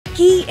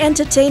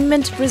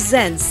Entertainment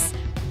presents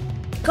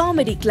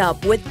Comedy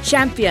Club with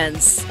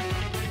Champions.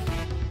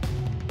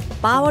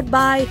 Powered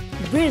by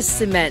Bir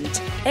Cement,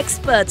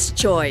 Expert's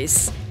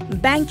Choice.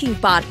 Banking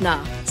Partner,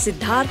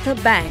 Siddhartha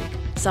Bank.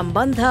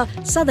 Sambandha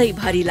Sadai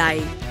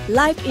Bharilai.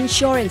 Life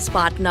Insurance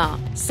Partner,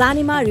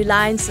 Sanima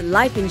Reliance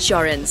Life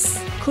Insurance.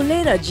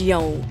 Khulera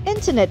Jiyon.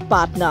 Internet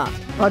Partner,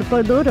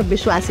 Arpan ra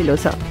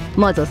Vishwasilo cha.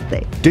 Ma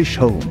jastai. Dish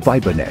Home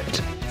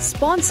Vibernet.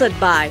 Sponsored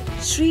by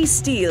Shree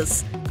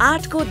Steels.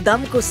 आठ को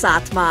दम को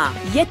साथ मा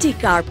Yeti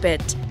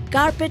Carpet,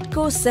 Carpet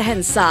को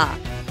सहनसा.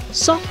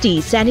 Softy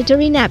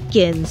Sanitary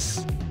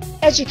Napkins.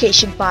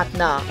 Education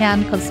Partner,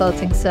 Can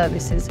Consulting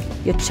Services,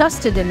 your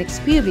trusted and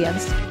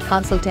experienced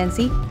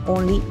consultancy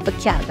only for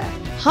Canada.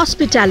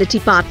 Hospitality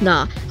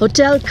Partner,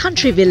 Hotel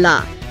Country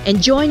Villa.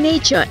 Enjoy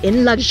nature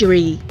in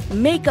luxury.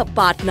 Makeup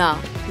Partner,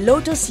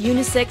 Lotus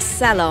Unisex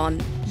Salon.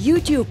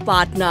 YouTube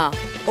Partner,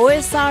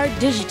 OSR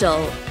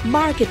Digital.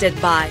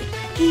 Marketed by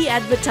Key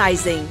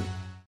Advertising.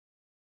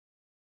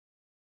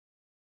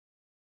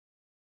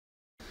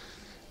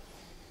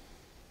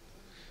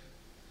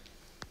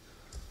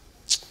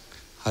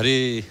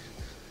 अरे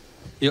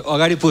यो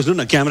अगाडि पुज्नु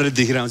न क्यामेराले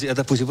देखिरहेको हुन्छ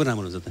यता पुछे पनि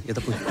राम्रो हुन्छ त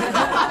यता पुछ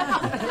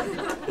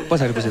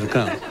पछाडि पुछेर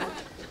कहाँ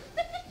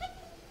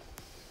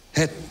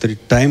हे तरी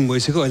टाइम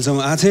भइसक्यो अहिलेसम्म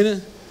आएको छैन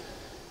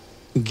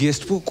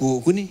गेस्ट पो को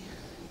कुनै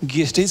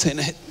गेस्टै छैन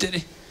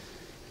हेत्तेरी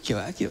के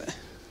भयो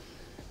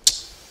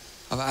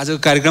अब आजको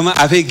कार्यक्रममा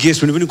आफै गेस्ट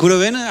हुने पनि कुरो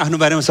भएन आफ्नो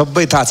बारेमा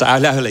सबै थाहा छ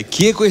आफूलाई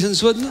के क्वेसन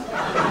सोध्नु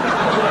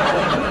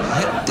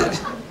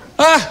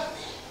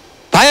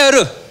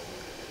भाइहरू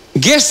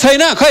गेस्ट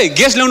छैन खै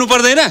गेस्ट ल्याउनु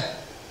पर्दैन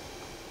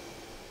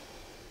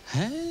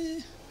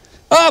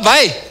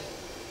भाइ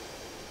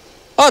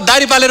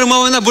दारी पालेर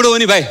मभन्दा बुढो हो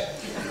नि भाइ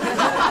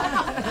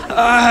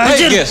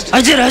गेस्ट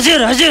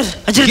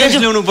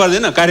ल्याउनु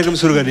पर्दैन कार्यक्रम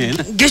सुरु गर्ने होइन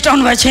गेस्ट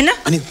आउनु भएको छैन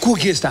अनि को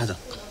गेस्ट आज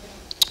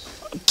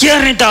के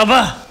गर्ने त अब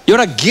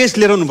एउटा गेस्ट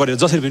लिएर आउनु पर्यो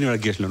जसरी पनि एउटा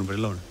गेस्ट ल्याउनु पर्यो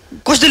ल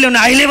कस्तो ल्याउनु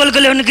हाई लेभलको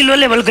ल्याउनु कि लो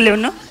लेभलको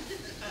ल्याउनु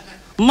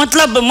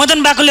मतलब मदन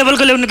बाको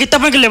लेभलको ल्याउनु कि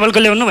तपाईँको लेभलको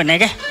ल्याउनु भने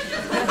क्या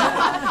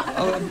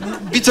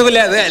बिचको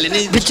ल्याए भइहाल्यो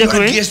नि बिचको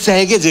गेस्ट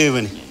चाहियो के जे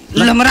पनि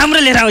ल म राम्रो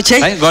लिएर आउँछु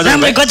है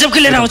राम्रो गजबको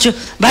लिएर आउँछु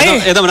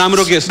भाइ एकदम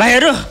राम्रो गेस्ट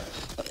भाइहरू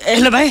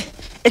ल भाइ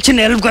एकछिन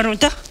हेल्प गरौँ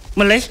त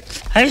मलाई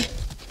है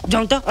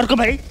जाउँ त अर्को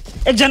भाइ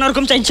एकजना अर्को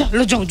पनि चाहिन्छ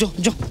ल जाउँ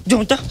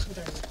त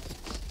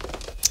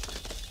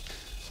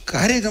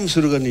कार्यक्रम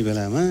सुरु गर्ने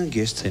बेलामा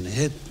गेस्ट छैन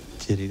हे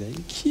तेरी गाई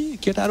के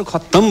केटाहरू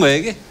खत्तम भयो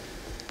के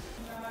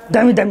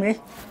दामी है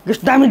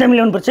गेस्ट दामी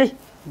ल्याउनु पर्छ है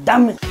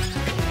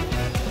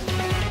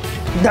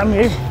दामी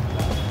है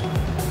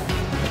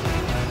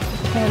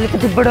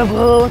अलिकति बडा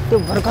भयो त्यो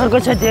भर्खरको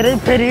छ धेरै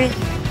फेरि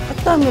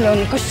कता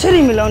मिलाउने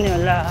कसरी मिलाउने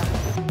होला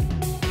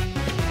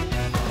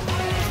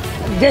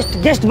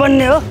गेस्ट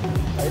बन्ने हो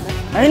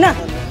होइन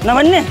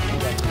नभन्ने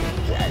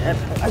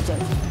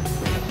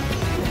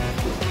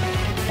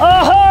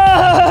ओहो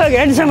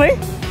ह्यान्डसम है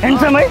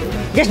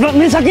गेस्ट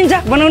मिल्छ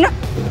बनाउन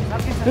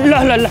ल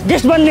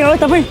गेस्ट बन्ने हो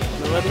तपाईँ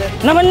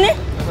नभन्ने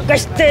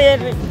कस्तै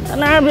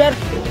तनाव यार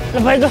ल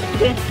भाइको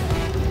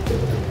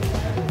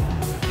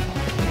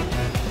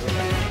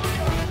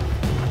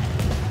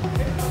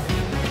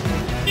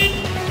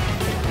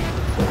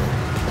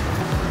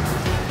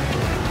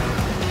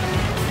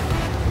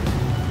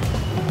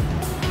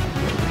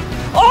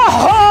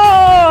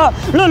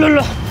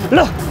ल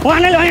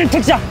वहाँले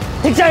ठिक छ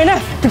होइन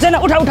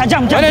उठा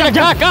जाम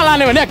कहाँ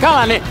लाने भने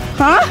कहाँ लाने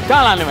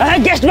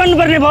गेस्ट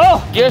बन्नुपर्ने भयो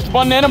गेस्ट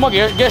बन्ने होइन म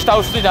गेस्ट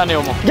हाउस चाहिँ जाने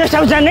हो म गेस्ट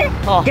हाउस जाने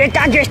के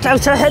कहाँ गेस्ट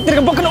हाउस छ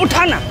तेरो बोक्न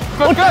उठा न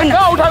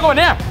कहाँ उठाएको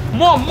भने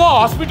म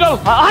हस्पिटल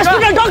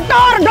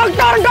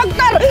डक्टर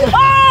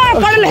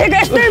पढे लेखेको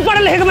यस्तै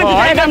पढे लेखेको मान्छे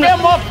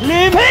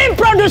फिल्म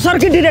प्रड्युसर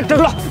कि डिरेक्टर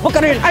ल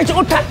बोकेर आइज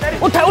उठा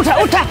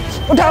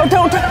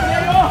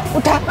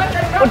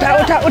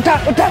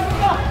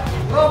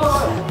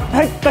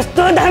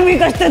कस्तो दामी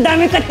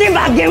कति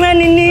भाग्यमा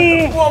नि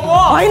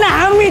होइन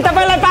हामी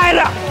तपाईँलाई पाएर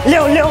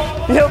ल्याउ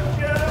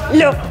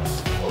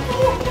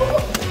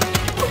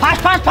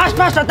फास्ट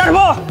तर्फ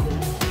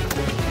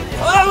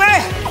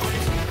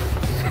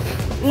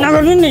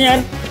नगर्नु नि यार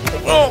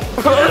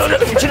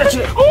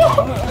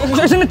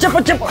चप्प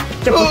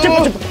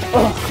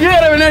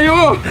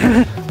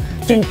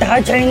चिन्ता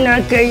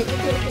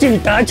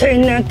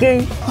छैन केही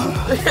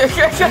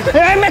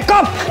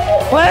मेकअप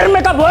ल्याउ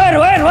मेकअप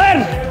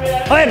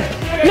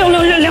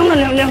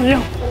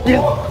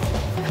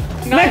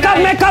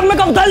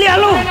जल्दी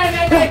हालौँ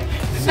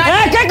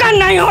के काम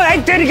नै हो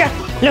तेरिका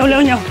ल्याउ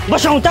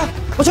बसौँ त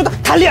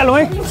थालिहालौँ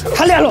है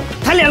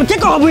के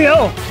को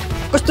हो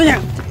कस्तो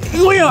यहाँ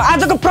उयो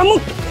आजको प्रमुख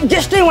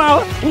गेस्टै उहाँ हो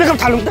मेकअप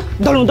थालौँ त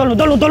दलौँ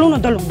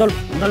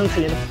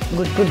थालिहालौँ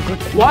गुड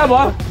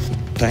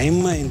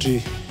टाइममा इन्ट्री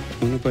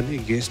हुनुपर्ने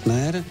गेस्ट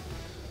नआएर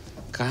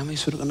कामै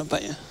सुरु गर्न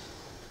पाएँ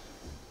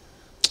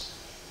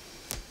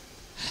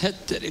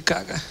हेत्तेरी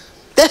काका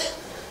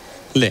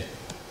ले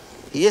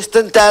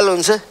यस्तो ताल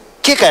हुन्छ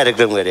के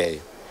कार्यक्रम गरे आयो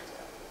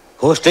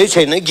होस्टै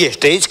छैन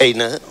गेस्टै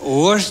छैन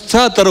होस्ट छ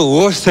तर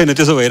होस्ट छैन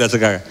त्यसो भइरहेछ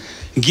काका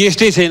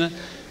गेस्टै छैन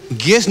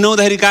गेस्ट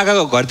नहुँदाखेरि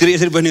काकाको घरतिर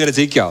यसरी बस्ने गरेर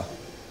चाहिँ क्या हो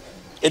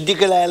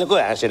यतिकै लागेर को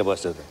हाँसेर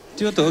बस्छ त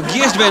त्यो त हो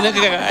गेस्ट भएन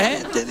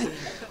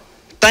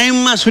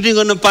टाइममा सुटिङ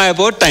गर्न पाए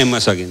पो टाइममा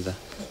सकिन्छ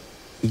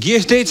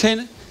गेस्टै छैन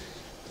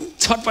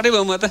छटपटै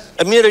भयो म त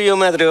मेरो यो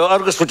मात्रै हो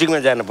अर्को सुटिङमा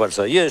जानुपर्छ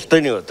यो यस्तै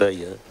नै हो त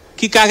यो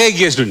कि काकै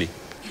गेस्ट हुने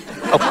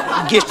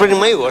गेस्ट पनि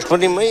मै होस्ट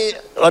पनि मै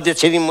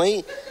अध्यक्ष नि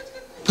मै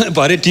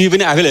भरे टिभी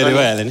पनि आफैले हेरेर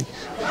भइहाल्यो नि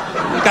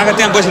काका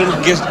त्यहाँ बसेर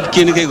गेस्ट के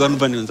न केही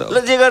गर्नुपर्ने हुन्छ ल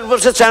जे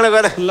गर्नुपर्छ चाँडो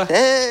गर ल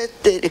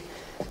तेरी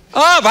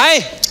भाइ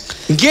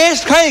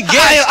गेस्ट खै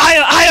आयो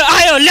आयो आयो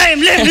आयो लेम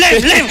लेम लेम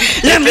लेम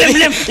लेम लेम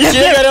लेम के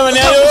गरे भने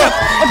आयो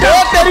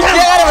तेरी के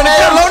गरे भने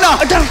आयो लौ न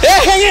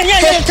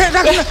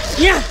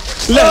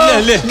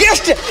ले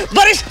गेस्ट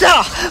वरिष्ठ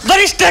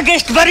वरिष्ठ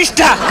गेस्ट वरिष्ठ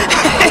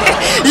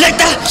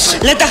लेता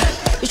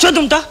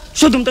सोधौँ त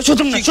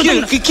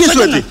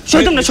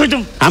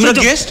हाम्रो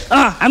गेस्ट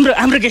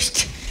हाम्रो गेस्ट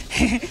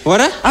हो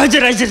र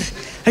हजुर हजुर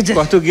हजुर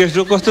कस्तो गेस्ट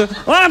हो कस्तो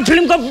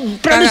फिल्मको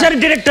प्रोड्युसर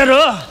डिरेक्टर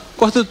हो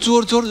कस्तो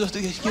चोर चोर जस्तो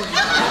गेस्ट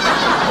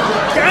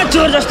कहाँ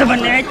चोर जस्तो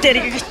भन्ने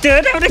कस्तो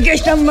राम्रो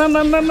गेस्ट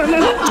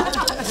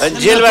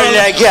जेलबाट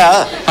ल्याए क्या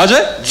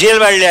हजुर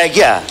जेलबाट ल्याए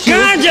क्या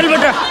कहाँ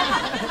जेलबाट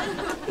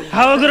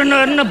हावा गुरु न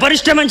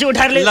वरिष्ठ मान्छे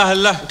उठाएर ल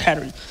उठाएर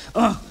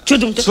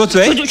सोधौँ त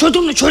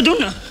सोधौँ न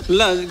ल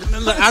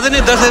आज नै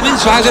दसैँ दिन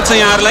स्वागत छ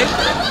यहाँहरूलाई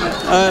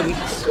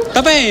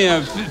तपाईँ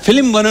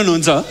फिल्म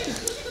बनाउनुहुन्छ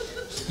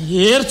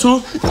हेर्छु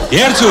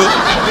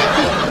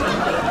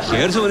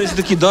भनेपछि त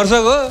कि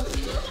दर्शक हो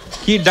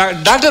कि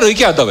डाक्टर हो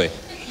क्या तपाईँ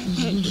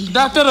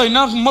डाक्टर होइन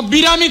म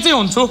बिरामी चाहिँ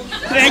हुन्छु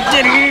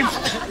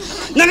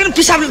नगर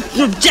पिसाब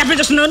च्यापे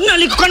जस्तो न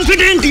अलिक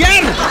कन्फिडेन्ट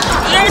यार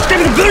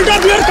बिल्ड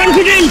अप योर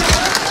कन्फिडेन्ट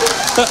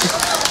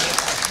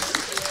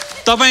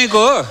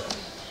तपाईँको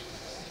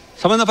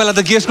सबभन्दा पहिला त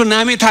गेस्टको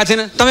नामै थाहा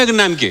छैन तपाईँको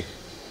नाम के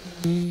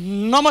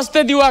नमस्ते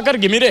दिवाकर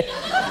घिमिरे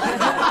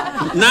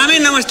नामै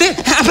नमस्ते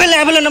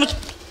आफैलाई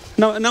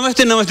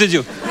नमस्ते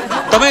ज्यू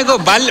तपाईँको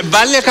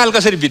बाल्यकाल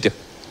कसरी बित्यो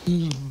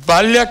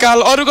बाल्यकाल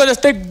अरूको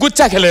जस्तै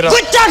गुच्चा खेलेर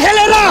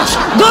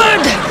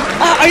गुड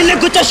अहिले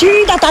गुच्चा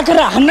सिधा ताकेर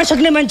हान्न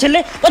सक्ने मान्छेले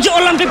पछि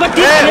ओलम्पिकमा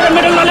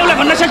मेडल नल्याउला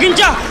भन्न सकिन्छ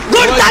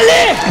गुड ताली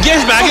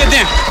गेस्ट भाग्यो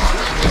त्यहाँ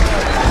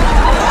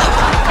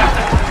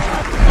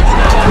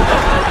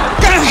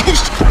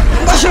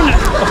बसौँ न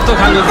कस्तो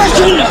खानु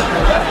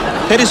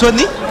फेरि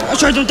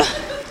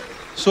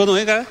सोधौँ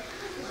है काका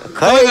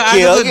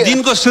आजको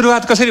दिनको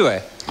सुरुवात कसरी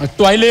भयो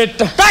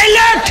टोइलेट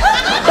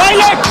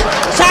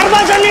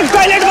सार्वजनिक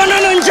टोइलेट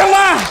बनाउनुहुन्छ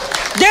उहाँ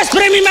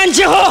देशप्रेमी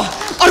मान्छे हो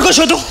अर्को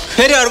सोधौँ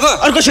फेरि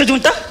अर्को सोधौँ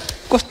त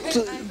कस्तो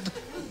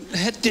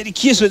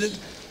के सोध्यो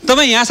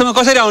तपाईँ यहाँसम्म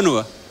कसरी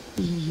आउनुभयो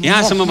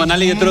यहाँसम्म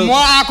भन्नाले यत्रो म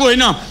आएको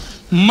होइन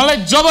मलाई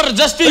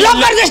जबरजस्ती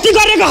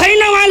गरेको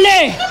होइन उहाँले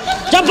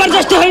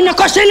जबरजस्ती होइन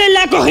कसैले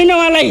ल्याएको होइन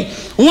उहाँलाई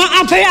उहाँ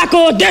आफै आएको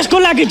देशको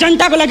लागि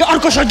जनताको लागि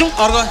अर्को सोधौँ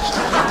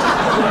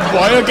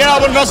भयो क्या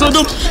अब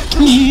नसोधौँ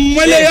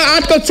मैले यो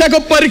 8 कक्षाको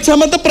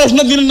परीक्षामा त प्रश्न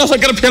दिन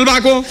नसकेर फेल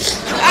भएको 8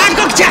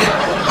 कक्षा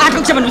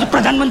भनेपछि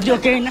प्रधानमन्त्री हो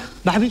कि होइन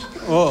भावी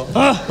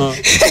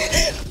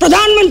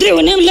प्रधानमन्त्री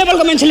हुने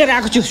लेभलको मान्छे लिएर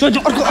आएको छु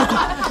सोधौँ अर्को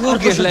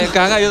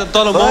काका यो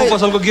तल मोमो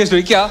पसलको गेस्ट हो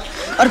क्या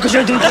अर्को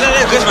सोधौँ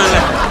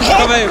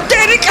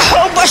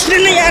बस्ने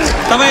नै यार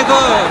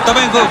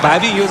तपाईँको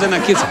भावी योजना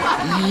के छ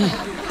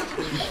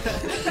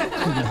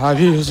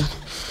भावी योजना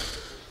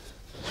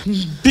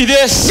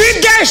विदेश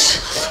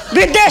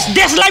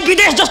देशलाई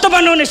विदेश जस्तो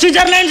बनाउने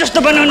स्विजरल्यान्ड जस्तो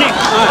बनाउने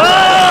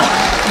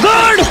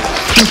गुड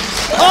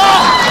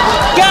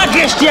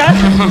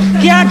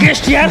क्या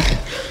गेस्ट यार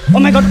ओ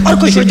माय गॉड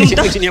अर्को सोधौँ त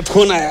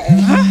फोन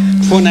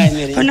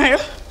आयो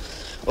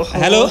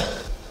हेलो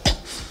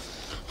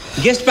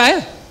गेस्ट पायो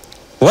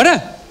हो र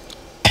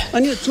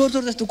अनि यो चोर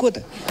जस्तो को त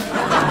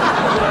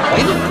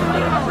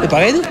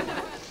भगाइदिउँ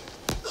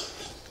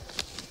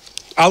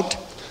आउट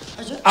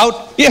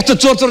यस्तो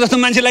चोर जस्तो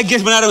मान्छेलाई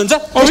गेस्ट बनाएर हुन्छ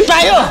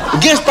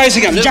गेस्ट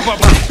पाइसक्यो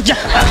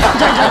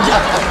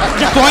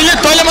हामीले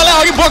तैँले मलाई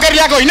अघि बोकेर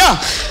ल्याएको होइन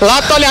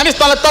लात तले हानिस्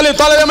तले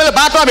मैले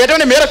बाटोमा भेट्यो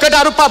भने मेरो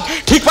केटाहरू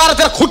ठिक पारेर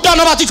तेरो खुट्टा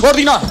नमाची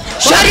छोड्दिनँ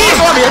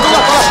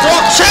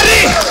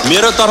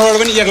मेरो तर्फबाट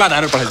पनि 1 लाख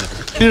हारेर पठाइदिनु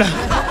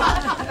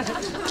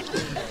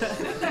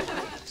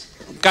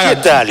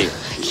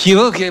के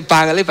हो के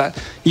पागलै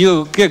यो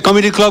के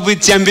कमेडी क्लब विथ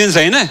च्याम्पियन्स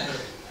होइन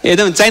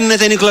एकदम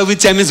चाहिने क्लब विथ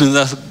च्याम्पियन्स हुन्छ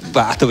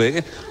हात भयो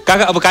क्या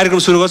काका अब कार्यक्रम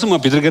सुरु गर्छु म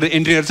भित्र गएर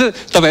एन्ट्री गर्छु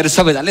तपाईँहरू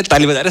सबैजनाले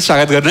ताली बजाएर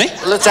स्वागत गर्नु है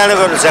ल चाँडो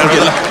गर्नु ल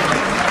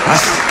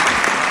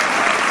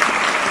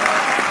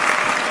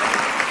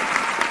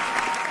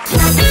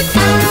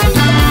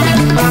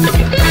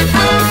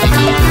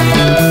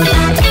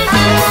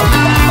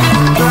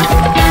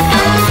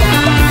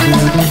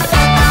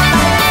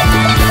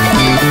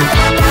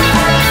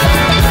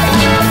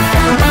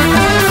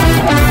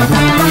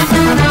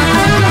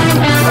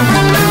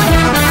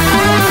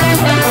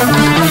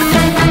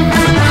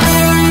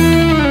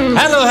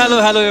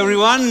हेलो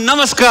एभ्रिवान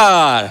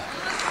नमस्कार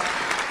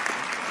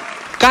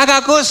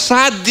काकाको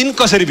 7 दिन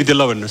कसरी बित्यो ल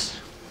भन्नुहोस्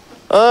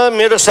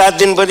मेरो 7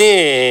 दिन पनि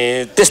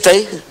त्यस्तै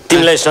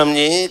तिमीलाई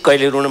सम्झी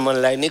कहिले रुन मन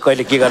लाग्ने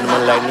कहिले के गर्न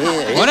मन लाग्ने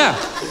हो र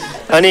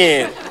अनि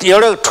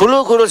एउटा ठुलो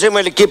कुरो चाहिँ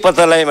मैले के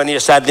पत्ता लगाएँ भने यो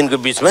 7 दिनको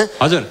बिचमा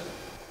हजुर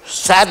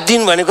 7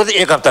 दिन भनेको त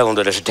 1 हप्ता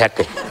हुँदो रहेछ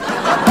ठ्याक्कै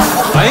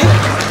है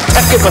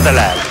ठ्याक्कै पत्ता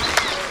लाग्यो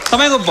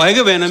तपाईँको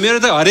भएको भएन मेरो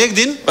त हरेक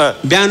दिन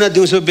बिहान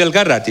दिउँसो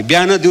बेलुका राति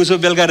बिहान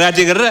दिउँसो बेलुका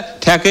राति गरेर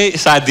ठ्याक्कै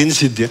 7 दिन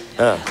सिद्धियो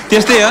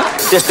त्यस्तै हो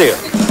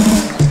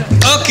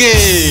ओके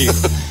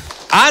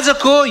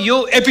आजको यो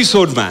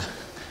एपिसोडमा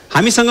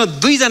हामीसँग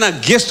 2 जना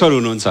गेस्टहरू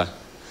हुनुहुन्छ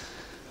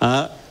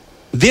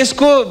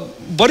देशको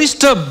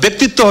वरिष्ठ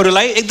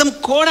व्यक्तित्वहरूलाई एकदम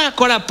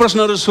कडा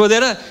प्रश्नहरू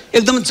सोधेर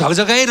एकदम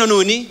झकझकाइरहनु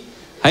हुने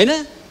हैन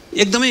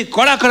एकदमै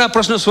कडा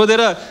प्रश्न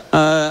सोधेर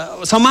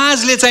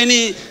समाजले चाहिँ नि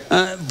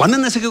भन्न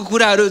नसकेको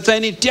कुराहरू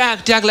चाहिँ नि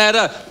ट्याक लगाएर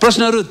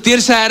प्रश्नहरू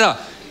तेर्साएर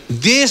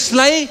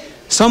देशलाई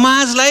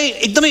समाजलाई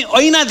एकदमै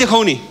ऐना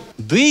देखाउने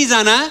 2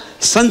 जना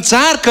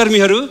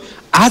सञ्चारकर्मीहरू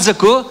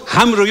आजको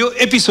हाम्रो यो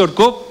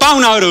एपिसोडको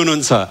पाहुनाहरू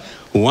हुनुहुन्छ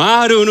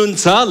उहाँहरू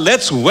हुनुहुन्छ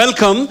लेट्स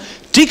वेलकम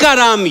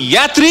टिकाराम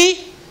यात्री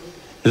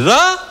र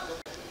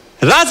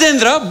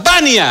राजेन्द्र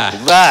बानिया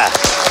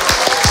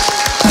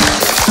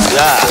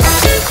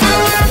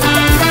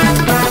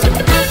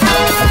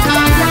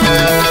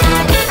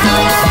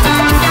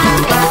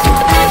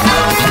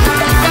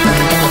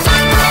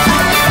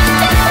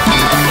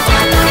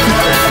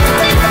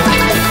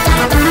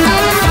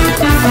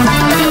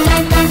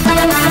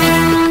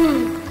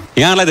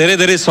यहाँलाई धेरै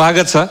धेरै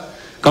स्वागत छ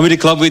कमेडी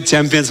क्लब विथ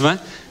च्याम्पियन्समा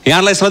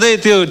यहाँलाई सधैँ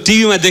त्यो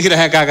टिभीमा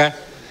देखिरहेका काका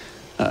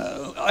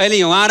अहिले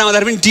उहाँ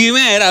आउँदाखेरि पनि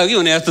टिभीमै आएर हो कि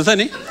हुने जस्तो छ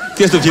नि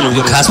त्यस्तो फिल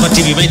हुन्छ खासमा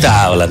टिभीमै त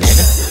आयो होला नि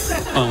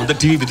हैन त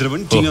टिभीभित्र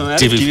पनि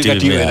टिभी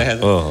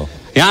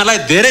यहाँलाई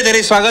धेरै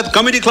धेरै स्वागत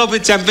कमेडी क्लब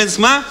विथ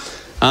च्याम्पियन्समा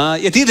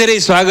यति धेरै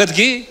स्वागत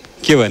कि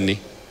के भन्ने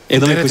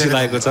एकदमै खुसी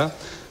लागेको छ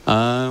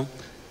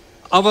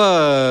अब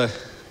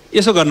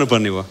यसो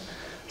गर्नुपर्ने भयो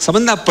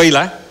सबभन्दा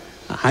पहिला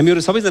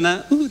हामीहरू सबैजना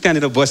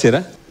त्यहाँनिर बसेर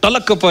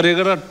टलक्क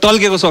परेको र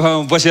टल्केको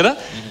सोफामा बसेर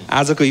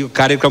आजको यो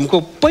कार्यक्रमको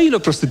पहिलो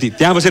प्रस्तुति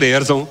त्यहाँ बसेर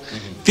हेर्छौँ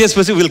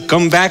त्यसपछि will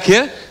come back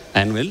here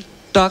and will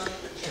talk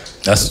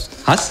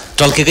हस्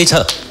टल्केकै छ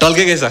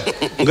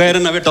गएर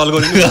नभए टल्को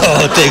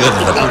त्यही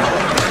गर्नु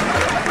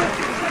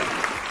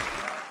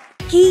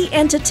Key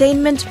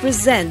Entertainment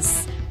presents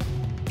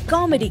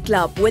Comedy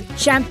Club with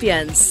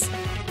Champions.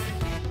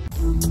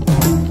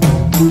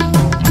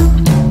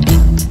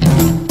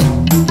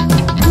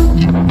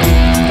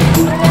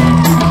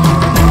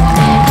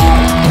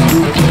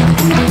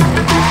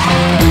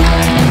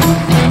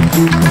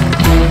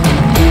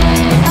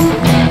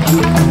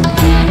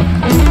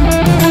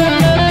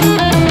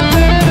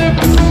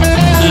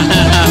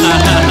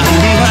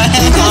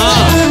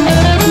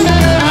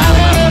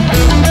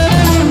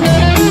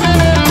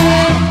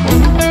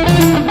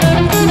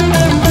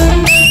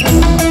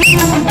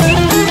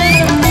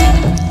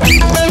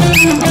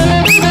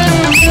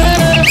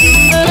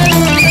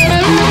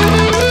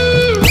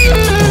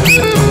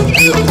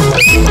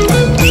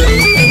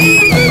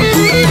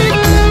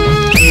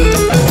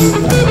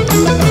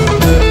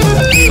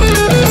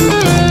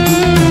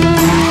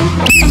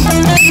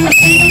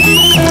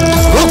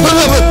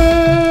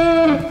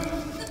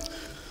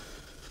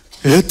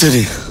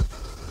 हेत्तेरी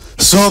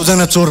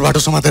सबजना चोर बाटो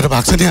समातेर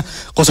भाग्छ नि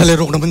कसैले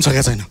रोक्न पनि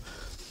सकेको छैन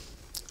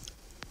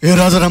ए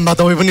राजाराम बा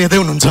तपाईँ पनि यतै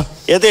हुनुहुन्छ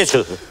यतै छु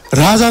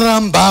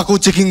राजाराम बाको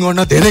चेकिङ गर्न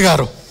धेरै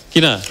गाह्रो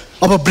किन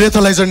अब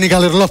ब्रेथलाइजर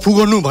निकालेर ल फु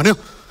गर्नु भन्यो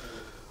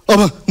अब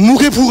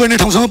मुखै फु गर्ने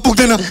ठाउँसम्म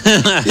पुग्दैन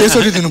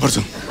यसरी दिनुपर्छ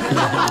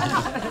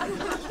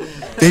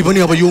त्यही पनि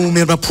अब यो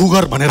उमेरमा फु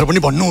गर भनेर पनि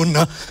भन्नुहुन्न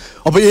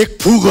अब एक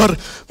फु गर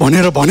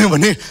भनेर भन्यो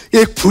भने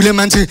एक फुले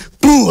मान्छे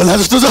पु होला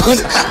जस्तो छ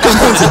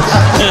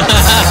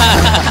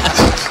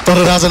तर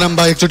राजाराम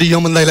बा एकचोटि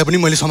यमन दाइलाई पनि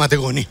मैले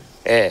समातेको हो नि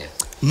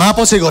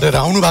मापसे गरेर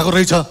आउनु भएको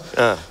रहेछ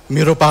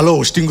मेरो पालो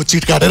होस्टिङको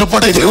चिट काटेर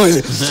पठाइदिएँ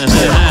मैले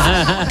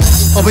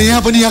अब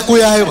यहाँ पनि यहाँ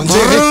कोही आयो भने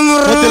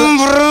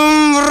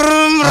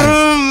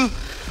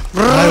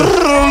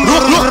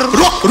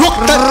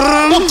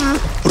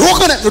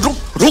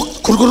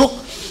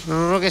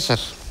रोके सर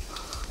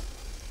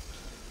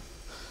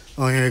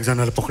यहाँ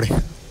एकजनाले पक्रे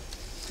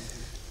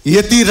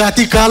यति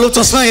राति कालो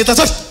चस्मा यता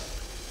छ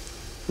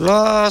ल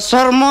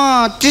सर म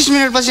 30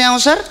 मिनट पछि आउँ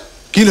सर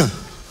किन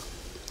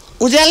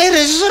उज्यालै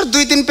रहेछ सर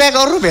 2-3 प्याक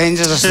अरू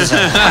भ्याइन्छ जस्तो छ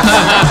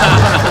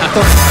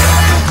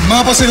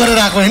मापसे गरेर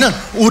आएको होइन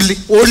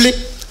ओर्ली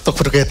त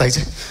फुटको यतै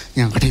चाहिँ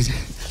यहाँ कठै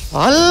चाहिँ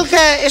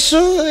हल्का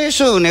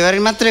यसो हुने गरी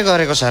मात्रै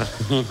गरेको सर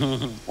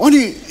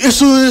अनि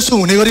यसो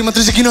हुने गरी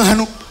मात्रै चाहिँ किन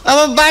खानु अब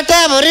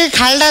बाटाभरि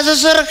खाल्डा छ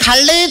सर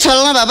खाल्डै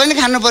छल्न भए पनि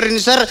खानु पर्यो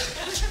नि सर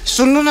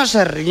सुन्नु न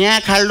सर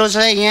यहाँ खाल्डो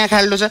छ यहाँ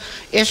खाल्डो छ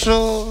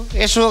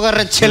यसो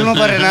गरेर छेल्नु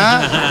परेन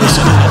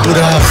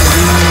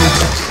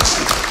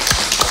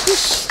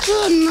कस्तो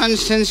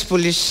ननसेन्स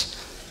पुलिस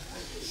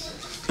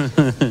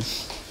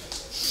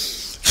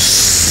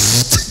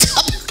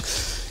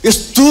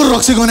यस्तो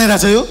रक्सी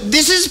गनाइरहेछ यो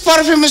this is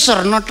perfume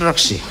sir not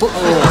रक्सी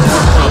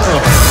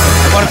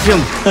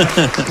परफ्युम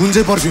कुन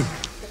चाहिँ परफ्युम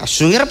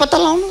सुँगेर पत्ता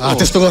लाउनु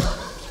त्यस्तो गर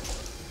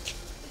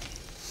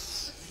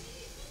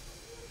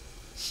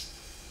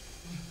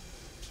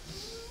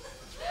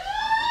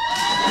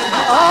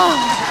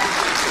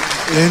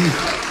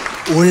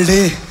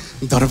ओल्डे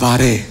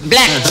दरबारे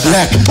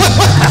ब्ल्याक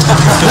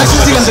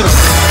लाइसेन्स निकाल सर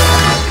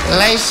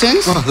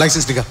लाइसेन्स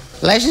लाइसेन्स निकाल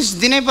लाइसेन्स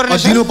दिनै पर्ने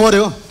सर दिनु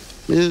पर्यो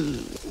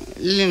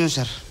लिनु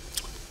सर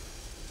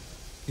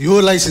यो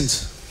लाइसेन्स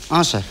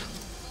सर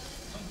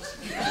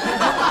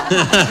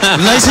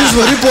लाइसेन्स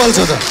भरि पोल्छ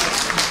त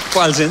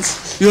लाइसेन्स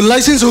यो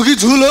लाइसेन्स हो कि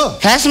झुल हो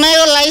खासमा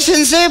यो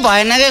लाइसेन्सै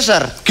भएन क्या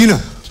सर किन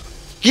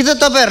कि त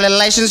तपाईँहरूले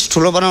लाइसेन्स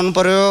ठुलो बनाउनु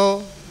पर्यो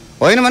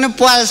होइन भने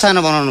पाल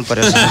सानो बनाउनु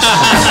पर्यो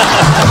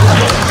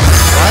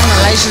होइन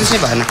लाइसेन्सै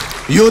भएन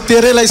यो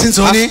तेरै लाइसेन्स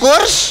हो नि of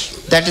course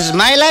that is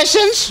my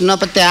licence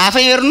नपत्ते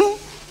आफै हेर्नु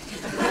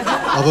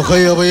अब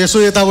खै अब यसो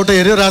यताबाट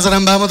हेऱ्यो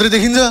राजाराम बा मात्रै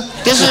देखिन्छ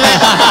त्यसो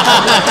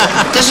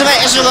भए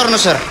यसो गर्नु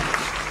सर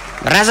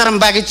राजाराम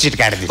बाकै चिट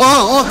काटिदिनु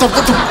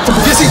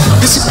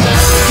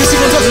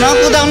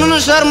नकुदाउनु न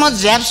सर म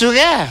झ्याप्छु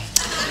क्या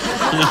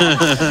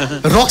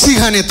रक्सी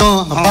खाने त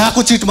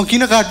बाको चिटमा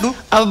किन काट्नु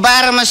अब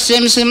 12 मा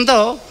सेम त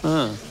हो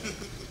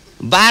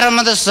 12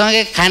 मा त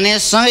सँगै खाने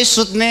सँगै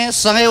सुत्ने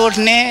सँगै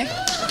उठ्ने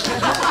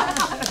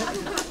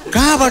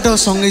कहाँबाट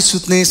सँगै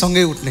सुत्ने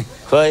सँगै उठ्ने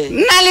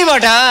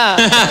नालीबाट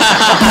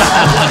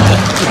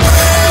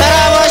तर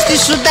अब अस्ति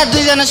सुत्दा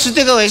 2 जना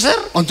सुतेको है सर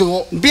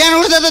बिहान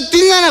उठ्दा त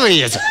 3 जना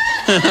भइएछ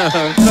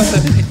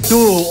त्यो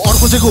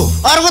अर्को चाहिँ को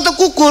अर्को त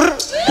कुकुर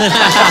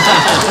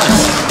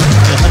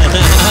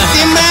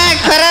दिमाग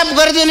खराब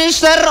गरिदिनु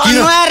सर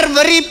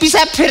अनुहारभरि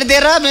पिसाब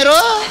फेर्देर मेरो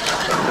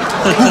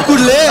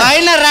कुकुरले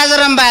होइन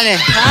राजाराम बाले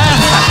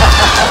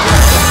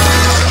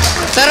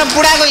तर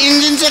बुढाको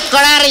इन्जिन चाहिँ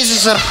कडा रहेछ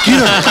सर किन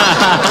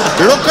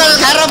लोकल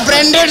खाएर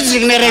ब्रान्डेड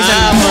झिक्ने रहेछ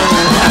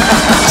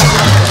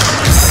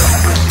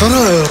तर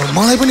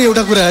मलाई पनि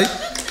एउटा कुरा है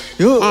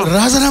यो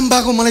राजाराम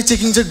बाको मलाई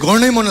चेकिङ चाहिँ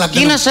गर्नै मन लाग्दैन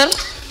किन सर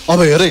अब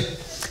हेर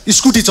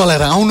स्कुटी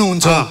चलाएर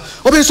आउनुहुन्छ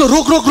अब यसो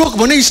रोक रोक रोक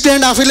भने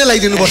स्ट्यान्ड आफैले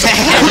लगाइदिनु पर्छ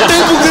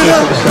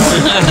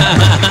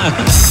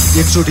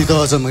एकचोटि त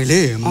अझ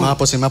मैले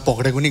मापसेमा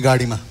पक्रेको नि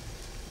गाडीमा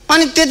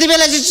अनि त्यति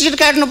बेला चाहिँ चिट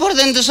काट्नु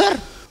पर्दैन त सर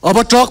अब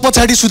ट्रक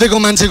पछाडि सुतेको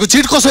मान्छेको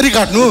चिट कसरी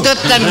काट्नु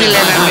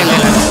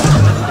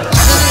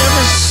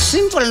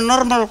सिम्पल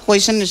नर्मल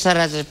क्वेसन नि सर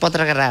आज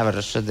पत्रकार आएर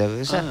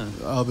सोधेको सर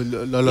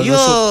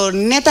यो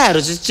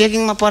नेताहरू चाहिँ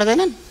चेकिङमा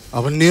पर्दैनन्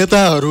अब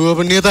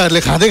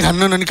नेताहरूले खाँदै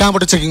खान्नन् अनि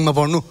कहाँबाट चेकिङमा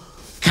पर्नु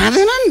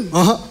खाँदैनन्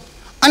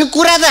अनि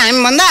कुरा त हामी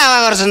भन्दा हावा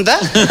गर्छन् त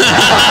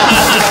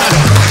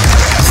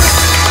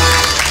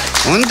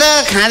हुन त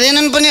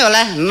खाँदैनन् पनि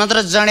होला नत्र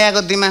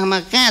जडियाको दिमागमा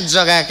कहाँ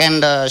जग्गा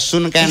काण्ड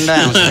सुन काण्ड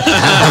आउँछ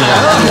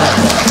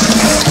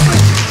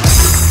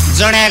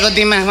जडियाको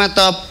दिमागमा त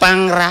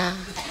पाङ्रा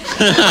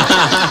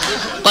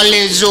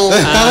कलेजो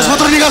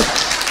कागजपत्र निकाल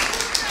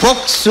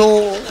फोक्सो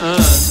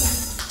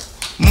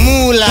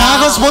मुला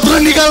कागजपत्र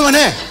निकाल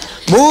भने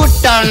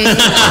भुटन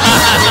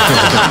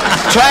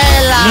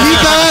छोला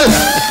निकाल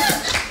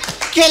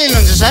के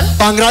लिनुहुन्छ सर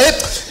पाङ्रा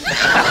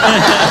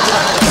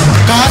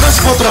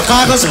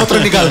कागजपत्र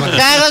निकाल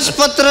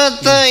कागजपत्र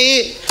त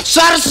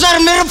सर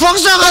मेरो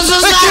फोक्सो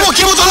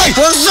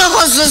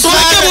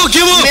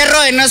मेरो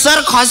होइन सर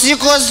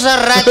खसीको सर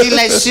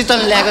रातिलाई शीतल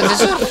ल्याएको थियो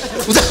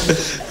सर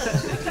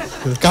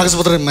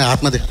कागजपत्र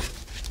हातमा दे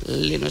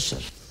लिनु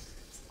सर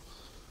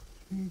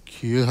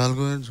के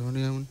खालको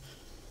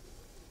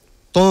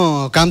त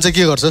काम चाहिँ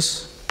के गर्छस्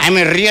आइ M a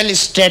real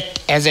estate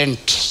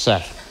agent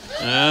sir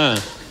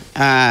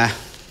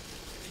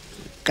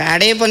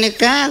कार्डै पनि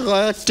कहाँ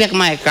गयो टेक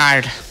माई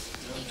कार्ड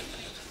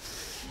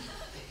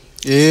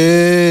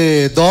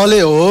ए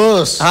दले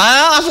होस्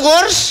अफ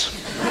कोर्स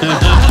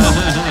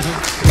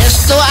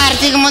यस्तो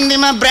आर्थिक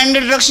मन्दीमा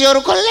ब्रान्डेड रक्सीहरू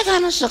कसले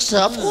खान सक्छ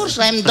अफ कोर्स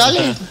आइ एम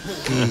दले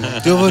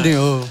त्यो पनि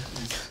हो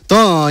त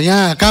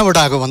यहाँ कहाँबाट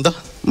आएको भन् त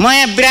म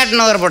यहाँ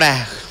विराटनगरबाट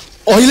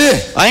आएको अहिले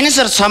होइन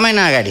सर 6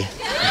 महिना अगाडि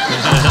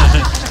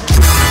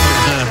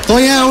त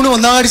यहाँ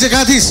आउनुभन्दा अगाडि चाहिँ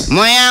कहाँ थिइस् म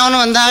यहाँ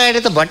आउनुभन्दा अगाडि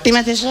त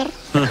भट्टीमा थिएँ सर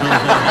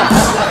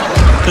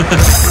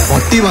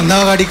भट्टीभन्दा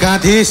अगाडि कहाँ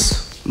थिइस्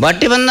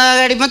भट्टीभन्दा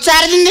अगाडि म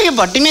 4 दिनदेखि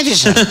भट्टीमै थिएँ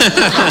सर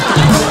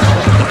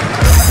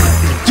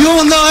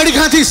त्योभन्दा अगाडि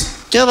कहाँ थिइस्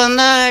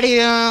त्योभन्दा अगाडि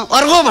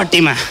अर्को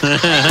भट्टीमा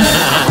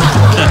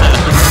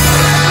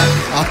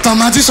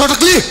तमाजी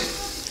सटकली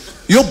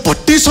यो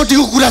भट्टी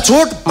सटीको कुरा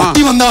छोड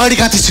भट्टीभन्दा अगाडि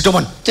कहाँ थिइस् छिटो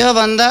भन्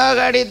त्योभन्दा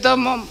अगाडि त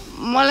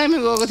मलाई पनि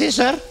गएको थिएँ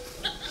सर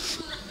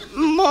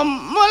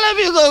मलाई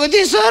पनि गएको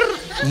थिएँ सर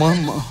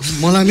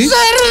मलाई नि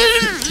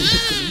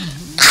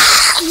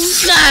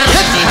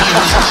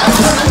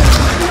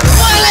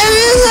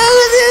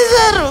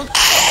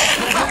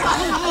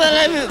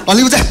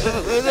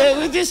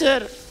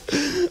सर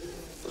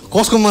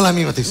कसको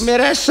मलामीमा थिइस्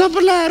मेरा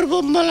सपनाहरूको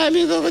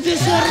मलामी गएको थिएँ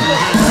सर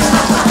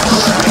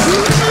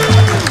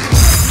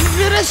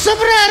मेरा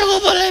सपनाहरूको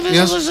मलामी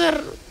गएको सर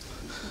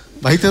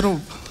भाइ तेरो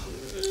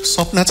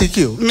सपना चाहिँ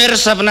के हो मेरो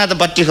सपना त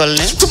बत्ती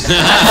खोल्ने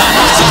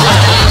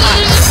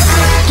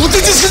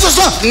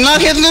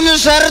नखेद्नु नि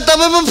सर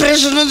तपाईँ पो फ्रेस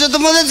हुनुहुन्छ त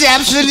म त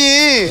झ्याप्छु नि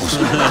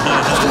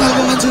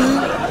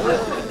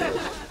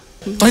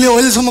तैँले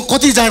अहिलेसम्म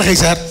कति जाँड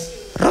खाइस् यार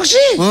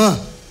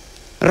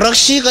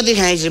रक्सी कति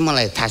खाए चाहिँ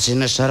मलाई थाहा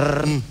छैन सर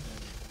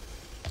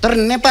तर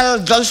नेपाल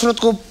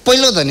जलस्रोतको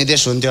पहिलो धनी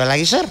देश हुन्थ्यो होला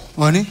कि सर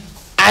अनि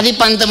आधी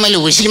पानी त मैले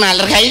हुस्कीमा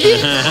हालेर खाइदिएँ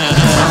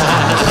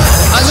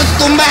अझ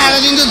तुम्बा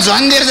हालेर दिन्छु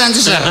झन् दिएर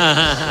जान्छु सर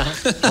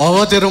अब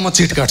तेरो म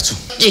चिट काट्छु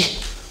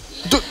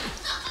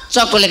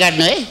चक्कुले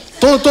काट्नु है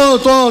त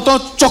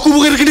चक्कु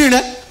बोकेर किन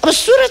हिँडा अब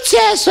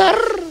सुरक्षा सर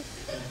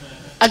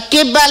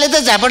के बाले त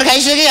झापड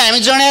खाइसक्यो हामी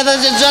जड्या त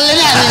जसले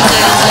नै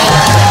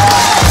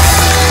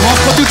म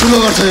कति ठुलो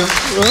गर्छ यो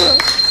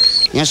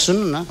यहाँ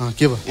सुन्नु न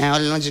के भयो यहाँ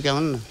अलि नजिक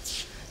आउनु न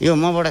यो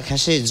मबाट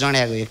खासै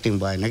जड्याको एक्टिङ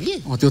भएन कि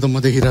त्यो त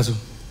म देखिरहेको छु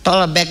तल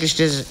ब्याक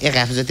स्टेज एक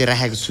हाफ जति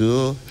राखेको छु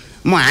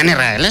म हानेर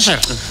आएँ सर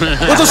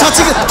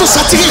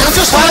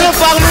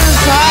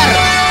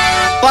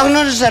पक्नु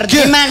सर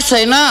दिमाग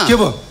छैन के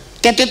भयो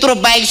त्यहाँ त्यत्रो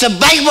बाइक छ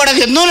बाइकबाट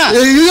खेद्नु न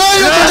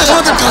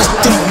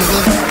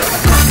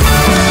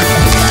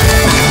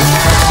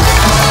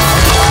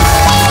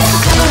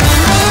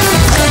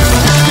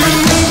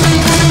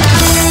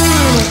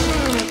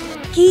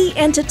Key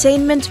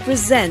Entertainment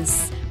presents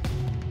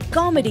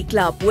Comedy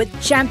Club with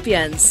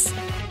Champions.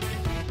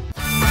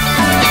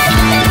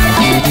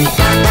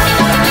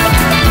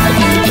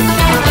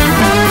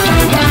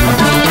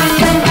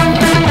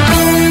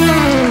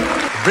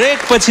 Brake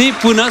पछि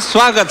पुनः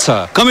स्वागत छ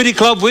comedy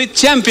club with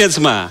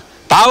च्याम्पियन्समा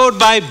powered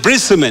by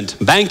bridge cement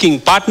banking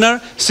partner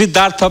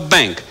Siddhartha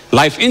bank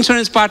life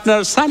insurance partner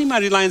Sanima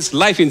Reliance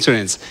life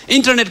insurance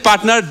internet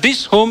partner dish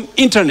home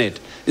internet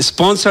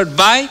sponsored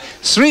by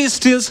Sri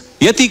Steel's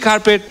Yati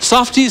Carpet,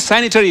 Softy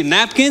Sanitary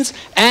Napkins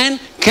and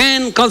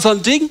Can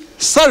Consulting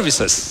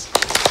Services.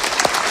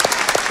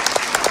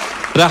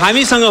 र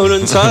हामीसँग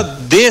हुनुहुन्छ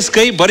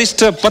देशकै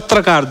वरिष्ठ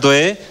पत्रकार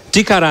द्वय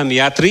टिकाराम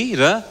यात्री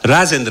र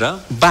राजेन्द्र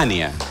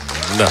बानिया।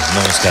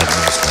 नमस्कार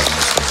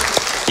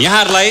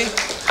यहाँहरूलाई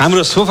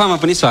हाम्रो सोफामा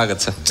पनि स्वागत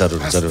छ।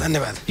 जरुर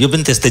धन्यवाद। यो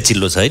पनि त्यस्तै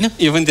चिल्लो छ हैन?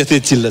 यो पनि त्यस्तै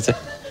चिल्लो छ,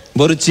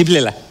 बरु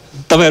चिप्लेला।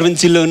 तपाईहरु पनि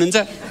चिल्लो हुनुहुन्छ?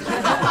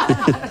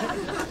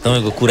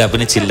 तपाईको कुरा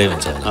पनि चिल्लै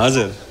हुन्छ।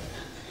 हजुर,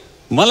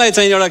 मलाई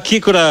चाहिँ एउटा के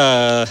कुरा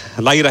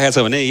लागिरहेको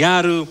छ भने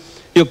यहाँहरू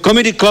यो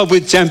कमेडी क्लब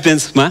विथ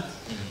च्याम्पियन्समा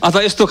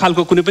अथवा यस्तो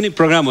खालको कुनै पनि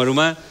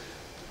प्रोग्रामहरूमा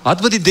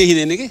हतपति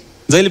देखिँदैन कि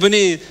जहिले पनि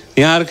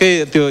यहाँहरूकै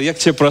त्यो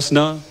यक्ष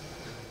प्रश्न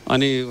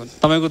अनि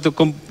तपाईँको त्यो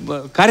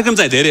कार्यक्रम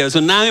चाहिँ धेरै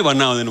हेर्छु, नामै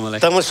भन्न आउँदैन मलाई।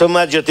 तम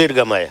समाज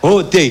ज्योतिर्गमय हो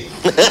त्यही।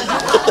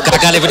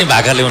 काकाले पनि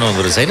भाका ल्याउनु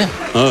हुँदो रहेछ हैन?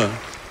 हो,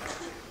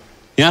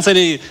 यहाँ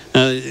चाहिँ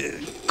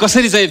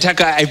कसरी चाहिँ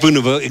ठ्याक्क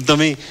आइपुग्नु भयो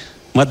एकदमै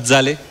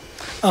मजाले।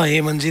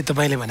 हेमनजी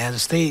तपाईँले भने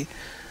जस्तै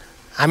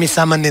हामी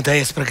सामान्यतया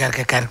यस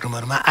प्रकारका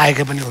कार्यक्रमहरूमा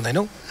आएका पनि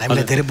हुँदैनौँ,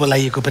 हामीलाई धेरै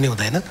बोलाइएको पनि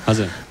हुँदैन।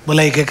 हजुर,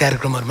 बोलाइएका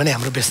कार्यक्रमहरूमा नै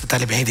हाम्रो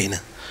व्यस्तताले भ्याइँदैन।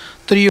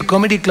 तर यो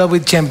कमेडी क्लब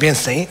विथ च्याम्पियन्स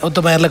चाहिँ अब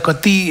तपाईँहरूलाई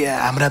कति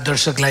हाम्रा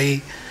दर्शकलाई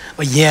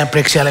यहाँ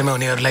प्रेक्षालयमा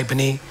हुनेहरूलाई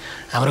पनि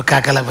हाम्रो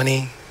काकालाई पनि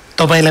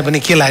तपाईँलाई पनि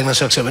के लाग्न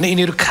सक्छ भने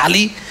यिनीहरू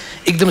खालि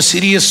एकदम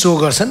सिरियस सो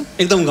गर्छन्,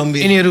 एकदम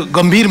गम्भीर, यिनीहरू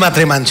गम्भीर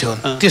मात्रै मान्छे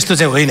हुन्। त्यस्तो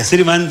चाहिँ होइन।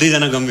 श्रीमान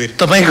दुईजना गम्भीर।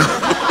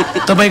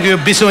 तपाईँको यो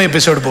 20औं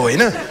एपिसोड भयो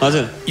होइन?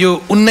 हजुर। यो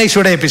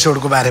 19वटा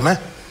एपिसोडको बारेमा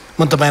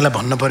म तपाईँलाई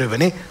भन्न पर्यो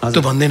भने त्यो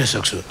भन्दै नै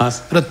सक्छु।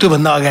 र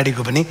त्योभन्दा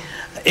अगाडिको पनि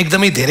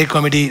एकदमै धेरै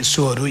कमेडी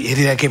सोहरू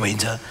हेरिरहेकै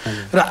भइन्छ।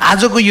 र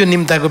आजको यो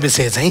निम्ताको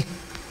विषय चाहिँ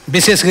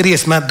विशेष गरी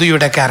यसमा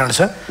दुईवटा कारण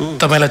छ,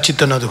 तपाईँलाई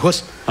चित्त नदुखोस्।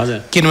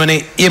 किनभने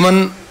यमन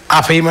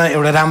आफैमा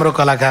एउटा राम्रो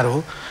कलाकार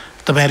हो,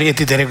 तपाईँहरू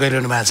यति धेरै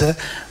गरिरहनु भएको छ।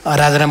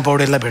 राजाराम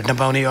पौडेललाई भेट्न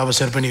पाउने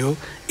अवसर पनि हो।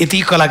 यति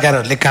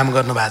कलाकारहरूले काम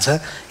गर्नु भएको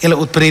छ, यसलाई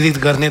उत्प्रेरित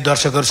गर्ने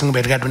दर्शकहरूसँग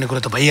भेटघाट हुने कुरो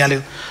त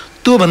भइहाल्यो।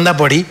 त्योभन्दा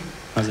बढी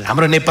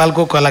हाम्रो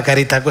नेपालको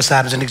कलाकारिताको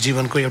सार्वजनिक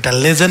जीवनको एउटा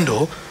लेजेन्ड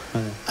हो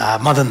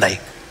मदन दाई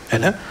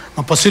होइन?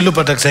 म पछिल्लो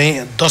पटक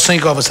चाहिँ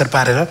दसैँको अवसर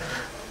पारेर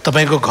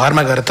तपाईँको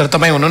घरमा गएर, तर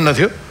तपाईँ हुनुहुन्न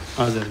थियो,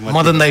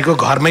 मदन दाईको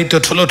घरमै त्यो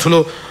ठुलो ठुलो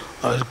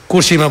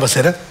कुर्सीमा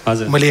बसेर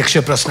मैले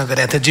 100 प्रश्न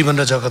गरेको थिएँ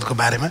जीवन र जगतको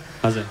बारेमा।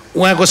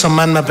 उहाँको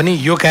सम्मानमा पनि,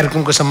 यो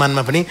कार्यक्रमको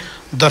सम्मानमा पनि,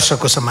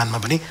 दर्शकको सम्मानमा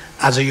पनि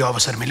आज यो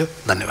अवसर मिल्यो।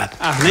 धन्यवाद।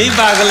 आफ्नै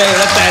बागलाई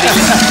एउटा तारिफ।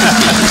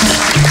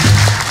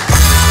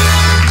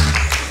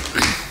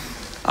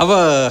 अब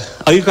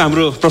अघिको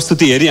हाम्रो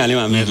प्रस्तुति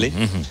हेरिहाल्यौँ हामीहरूले।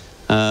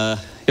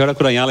 एउटा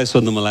कुरा यहाँलाई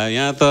सोध्नु मलाई,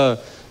 यहाँ त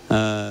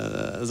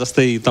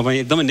जस्तै तपाईँ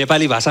एकदमै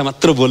नेपाली भाषा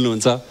मात्र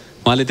बोल्नुहुन्छ,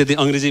 उहाँले त्यति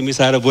अङ्ग्रेजी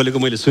मिसाएर बोलेको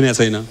मैले सुनेको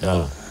छैन।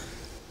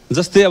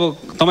 जस्तै अब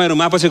तपाईँहरू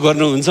मापछि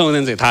गर्नुहुन्छ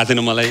हुँदैन चाहिँ थाहा छैन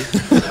मलाई।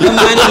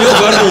 मानिलियो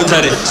गर्नुहुन्छ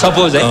अरे,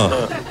 सपोज है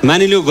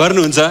मानिलियो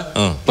गर्नुहुन्छ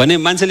भने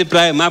मान्छेले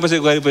प्रायः मापछि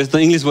गरेपछि त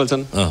इङ्ग्लिस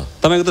बोल्छन्,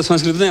 तपाईँको त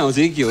संस्कृत नै आउँछ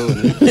कि के हो?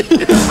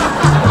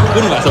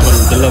 कुन भाषा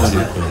बोल्नुहुन्छ ल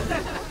भन्नु?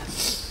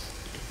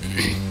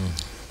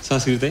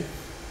 संस्कृतै।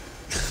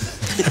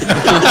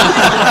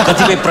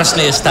 कतिपय प्रश्न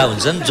यस्ता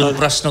हुन्छन् जुन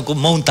प्रश्नको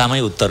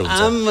मौनतामै उत्तर हुन्छ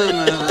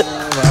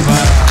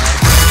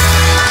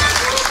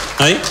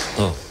है।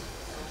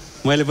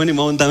 मैले पनि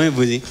मौनतामै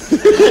बुझेँ।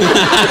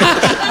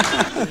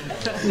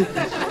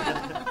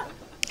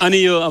 अनि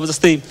यो अब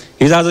जस्तै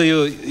हिजो आज यो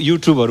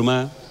युट्युबहरूमा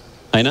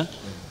होइन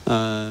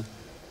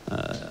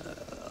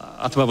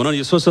अथवा भनौँ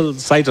यो सोसल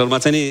साइटहरूमा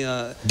चाहिँ नि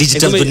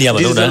डिजिटल दुनियाँ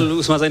भनौँ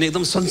न, उसमा चाहिँ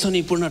एकदम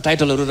सनसनीपूर्ण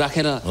टाइटलहरू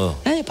राखेर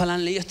ए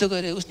फलानले यस्तो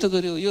गर्यो उस्तो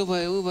गर्यो यो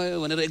भयो ऊ भयो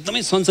भनेर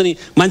एकदमै सनसनी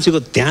मान्छेको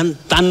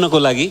ध्यान तान्नको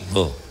लागि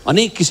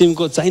अनेक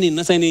किसिमको चाहिने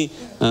नचाहिने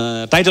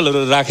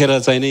टाइटलहरू राखेर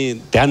चाहिँ नि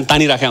ध्यान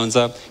तानिराखेको हुन्छ।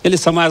 यसले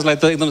समाजलाई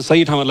त एकदम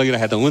सही ठाउँमा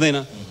लगिराखेको त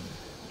हुँदैन।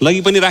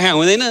 लगी पनि राखेको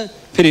हुँदैन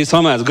फेरि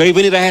समाज गई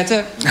पनि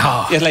राखेको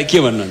छ यसलाई के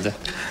भन्नुहुन्छ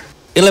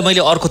यसलाई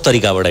मैले अर्को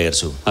तरिकाबाट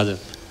हेर्छु हजुर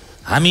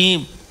हामी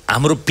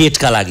हाम्रो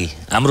पेटका लागि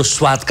हाम्रो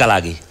स्वादका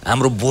लागि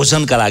हाम्रो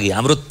भोजनका लागि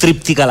हाम्रो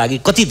तृप्तिका लागि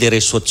कति धेरै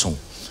सोच्छौँ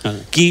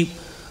कि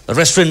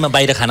रेस्टुरेन्टमा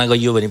बाहिर खाना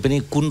गइयो भने पनि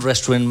कुन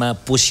रेस्टुरेन्टमा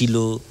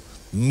पोसिलो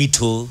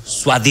मिठो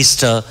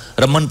स्वादिष्ट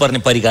र मनपर्ने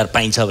परिकार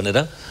पाइन्छ भनेर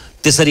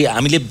त्यसरी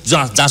हामीले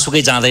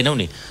जहाँसुकै जाँदैनौँ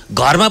नि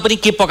घरमा पनि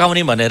के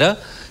पकाउने भनेर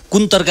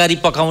कुन तरकारी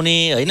पकाउने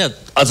होइन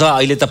अझ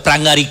अहिले त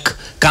प्राङ्गारिक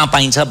कहाँ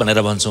पाइन्छ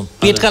भनेर भन्छौँ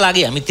पेटका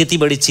लागि हामी त्यति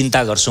बढी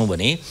चिन्ता गर्छौँ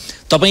भने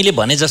तपाईँले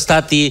भने जस्ता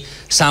ती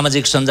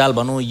सामाजिक सञ्जाल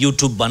भनौँ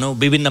युट्युब भनौँ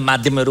विभिन्न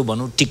माध्यमहरू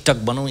भनौँ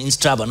टिकटक भनौँ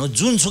इन्स्टा भनौँ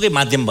जुनसुकै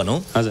माध्यम भनौँ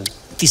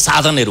ती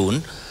साधनहरू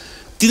हुन्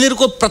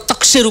तिनीहरूको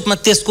प्रत्यक्ष रूपमा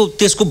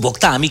त्यसको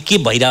भोक्ता हामी के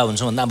भइरहेको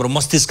हुन्छौँ भन्दा हाम्रो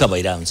मस्तिष्क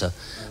भइरहेको हुन्छ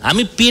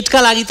हामी पेटका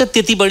लागि त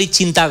त्यति बढी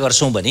चिन्ता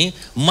गर्छौँ भने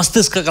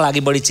मस्तिष्कका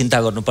लागि बढी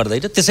चिन्ता गर्नु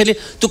पर्दैन त्यसैले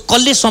त्यो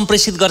कसले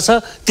सम्प्रेषित गर्छ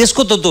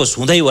त्यसको त दोष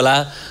हुँदै होला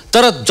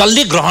तर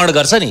जसले ग्रहण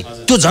गर्छ नि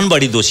त्यो झन्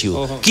बढी दोषी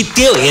हो कि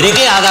त्यो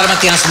हेरेकै आधारमा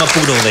त्यहाँसम्म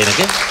पुग्नु हुँदैन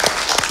क्या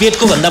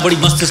पेटको भन्दा बढी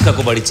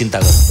मस्तिष्कको बढी चिन्ता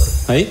गर्नु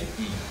पर्यो है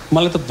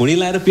मलाई त भुँडी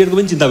लाएर पेटको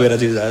पनि चिन्ता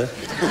भइरहेको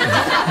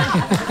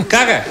छ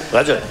काका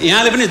हजुर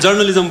यहाँले पनि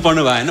जर्नलिजम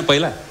पढ्नु भयो होइन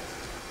पहिला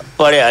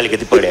पढे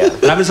अलिकति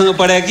पढे राम्रोसँग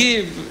पढ्या कि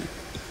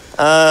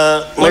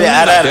मैले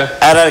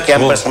आरआर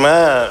क्याम्पसमा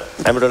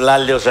हाम्रो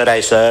Laldev sir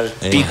Rai sir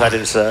P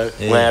Kharel sir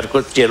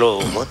उहाँहरूको चेलो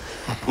हो म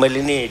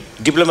मैले नि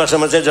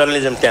डिप्लोमासम्म चाहिँ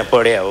जर्नलिजम त्यहाँ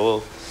पढे हो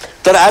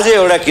तर आज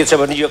एउटा के छ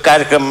भने यो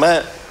कार्यक्रममा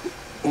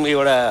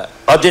एउटा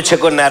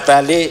अध्यक्षको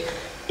नाताले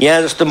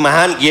यहाँ जस्तो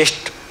महान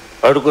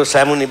गेस्टहरूको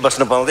सामुन्ने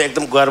बस्न पाउँदा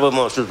एकदम गर्व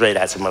महसुस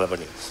भइरहेछ मलाई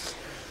पनि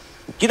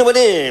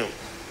किनभने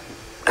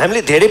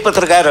हामीले धेरै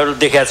पत्रकारहरू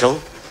देखेका छौँ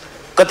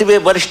कतिपय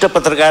वरिष्ठ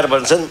पत्रकार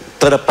भन्छन्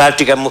तर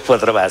पार्टीका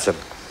मुखपत्र भएको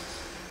छन्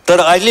तर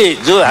अहिले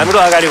जो हाम्रो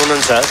अगाडि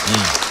हुनुहुन्छ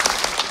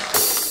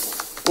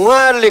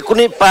उहाँहरूले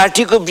कुनै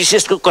पार्टीको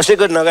विशेषको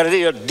कसैको नगरेर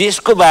यो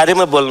देशको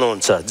बारेमा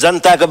बोल्नुहुन्छ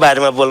जनताको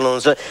बारेमा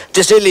बोल्नुहुन्छ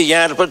त्यसैले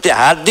यहाँहरूप्रति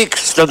हार्दिक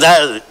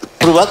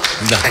श्रद्धापूर्वक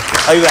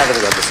अभिवादन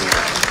गर्दछु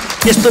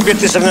यस्तो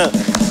व्यक्तिसँग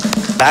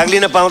भाग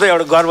लिन पाउँदा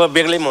एउटा गर्व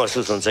बेग्लै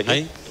महसुस हुन्छ कि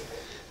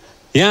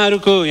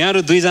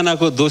यहाँहरू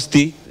दुईजनाको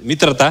दोस्ती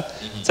मित्रता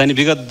चाहिँ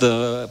विगत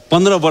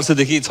 15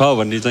 वर्षदेखि छ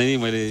भन्ने चाहिँ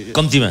मैले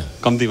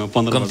कम्तीमा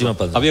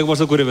 15 अब 1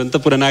 वर्ष कुर्यो भने त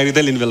पुरा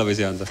नागरिकता लिने बेला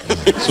भइसक्यो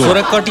हुन्छ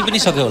सोरा कति पनि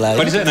सक्यो होला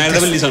नागरिकता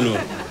पनि लिइसक्नु हो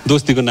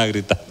दोस्तीको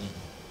नागरिकता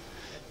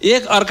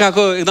एक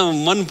अर्काको एकदम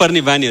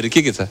मनपर्ने बानीहरू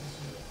के छ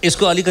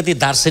यसको अलिकति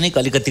दार्शनिक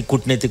अलिकति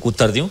कूटनैतिक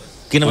उत्तर दिउँ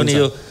किनभने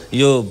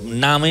यो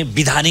नामै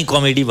विधानी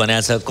कमेडी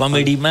भनेको छ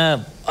कमेडीमा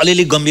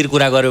अलिअलि गम्भीर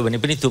कुरा गर्यो भने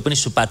पनि त्यो पनि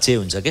सुपाच्य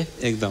हुन्छ के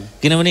एकदम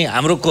किनभने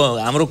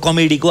हाम्रो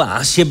कमेडीको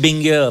हास्य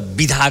व्यङ्ग्य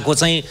विधाको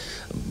चाहिँ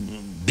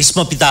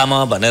भीष्म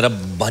पितामह भनेर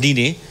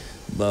भनिने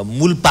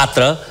मूल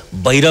पात्र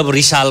भैरव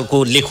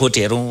रिसालको लेखोट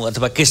हेरौँ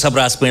अथवा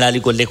केशवराज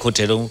पिँडालीको लेखोट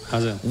हेरौँ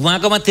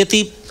उहाँकोमा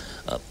त्यति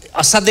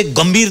असाध्यै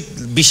गम्भीर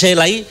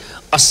विषयलाई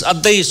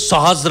असाध्यै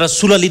सहज र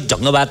सुललित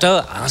ढङ्गबाट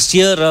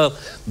हास्य र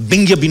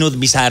व्यङ्ग्य विनोद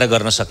मिसाएर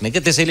गर्न सक्ने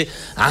क्या त्यसैले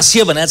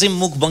हास्य भने चाहिँ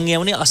मुख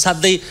बङ्ग्याउने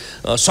असाध्यै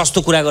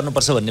सस्तो कुरा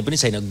गर्नुपर्छ भन्ने पनि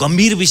छैन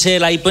गम्भीर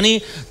विषयलाई पनि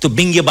त्यो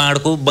व्यङ्ग्य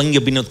बाँडको व्यङ्ग्य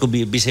विनोदको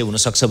विषय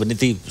हुनसक्छ भन्ने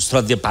ती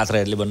श्रद्धेय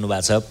पात्रहरूले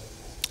भन्नुभएको छ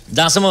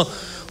जहाँसम्म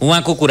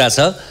उहाँको कुरा छ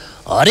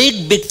हरेक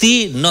व्यक्ति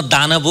न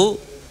दानव हो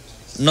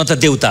न त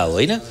देउता हो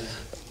होइन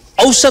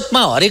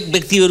औसतमा हरेक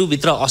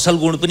व्यक्तिहरूभित्र असल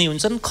गुण पनि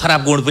हुन्छन्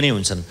खराब गुण पनि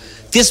हुन्छन्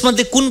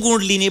त्यसमध्ये कुन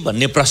गुण लिने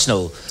भन्ने प्रश्न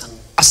हो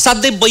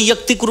असाध्यै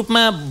वैयक्तिक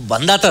रूपमा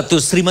भन्दा त त्यो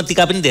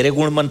श्रीमतीका पनि धेरै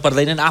गुण मन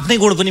पर्दैनन् आफ्नै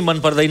गुण पनि मन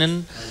पर्दैनन्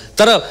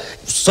तर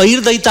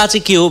सहृदयता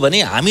चाहिँ के हो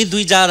भने हामी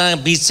दुईजना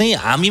बिच चाहिँ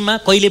हामीमा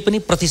कहिले पनि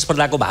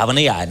प्रतिस्पर्धाको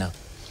भावनै आएन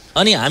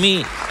अनि हामी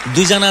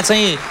दुईजना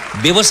चाहिँ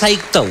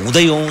व्यावसायिक त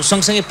हुँदै हौँ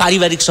सँगसँगै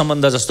पारिवारिक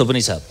सम्बन्ध जस्तो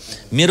पनि छ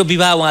मेरो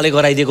विवाह उहाँले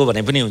गराइदिएको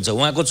भने पनि हुन्छ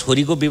उहाँको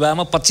छोरीको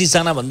विवाहमा 25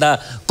 जनाभन्दा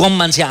कम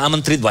मान्छे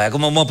आमन्त्रित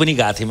भएकोमा म पनि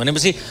गएको थिएँ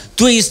भनेपछि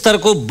त्यो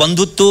स्तरको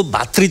बन्धुत्व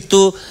भातृत्व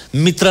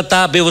मित्रता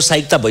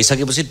व्यावसायिकता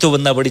भइसकेपछि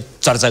त्योभन्दा बढी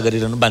चर्चा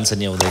गरिरहनु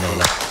वाञ्छनीय हुँदैन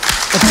होला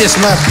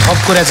त्यसमा थप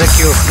कुरा चाहिँ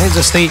के हो भने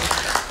जस्तै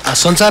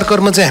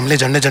सञ्चारकर्म चाहिँ हामीले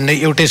झन्डै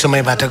एउटै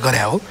समयबाट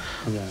गरे हो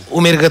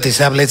उमेरगत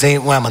हिसाबले चाहिँ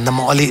उहाँभन्दा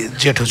म अलि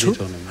जेठो छु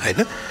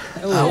होइन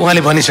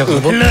उहाँले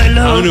भनिसक्नुभयो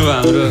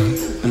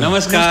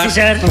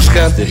नमस्कार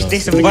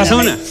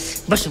बसौँ न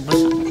बस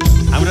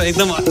हाम्रो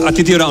एकदम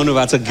अतिथिहरू आउनु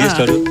भएको छ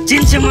गेस्टहरू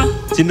चिन्छु म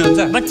चिन्नुहुन्छ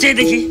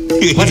बच्चैदेखि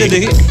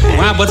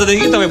उहाँ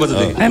बच्चादेखि तपाईँ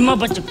बच्चादेखि म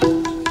बच्चा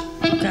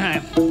कहाँ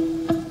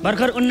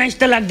भर्खर 19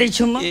 त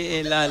लाग्दैछु म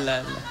ए ल ल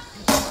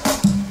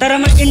तर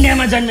म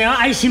इन्डियामा जन्मे हो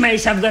आइसीमा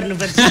हिसाब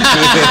गर्नुपर्छ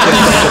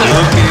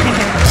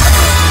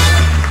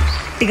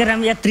टिकाराम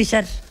यात्री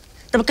सर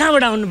तपाईँ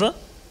कहाँबाट आउनुभयो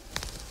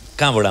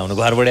कहाँबाट आउनु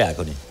घरबाटै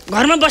आएको नि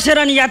घरमा बसेर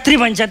अनि यात्री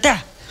भन्छ त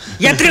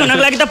यात्री हुनको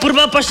लागि त पूर्व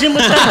पश्चिम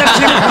उत्तर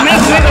दक्षिण घुमे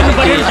गर्नु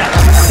पर्यो नि त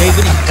त्यही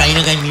पनि काहीँ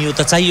न काहीँ मियो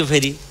त चाहियो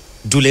फेरि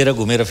डुलेर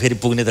घुमेर फेरि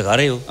पुग्ने त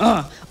घरै हो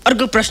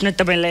अर्को प्रश्न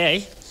तपाईँलाई है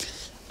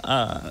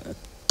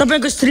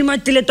तपाईँको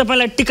श्रीमतीले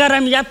तपाईँलाई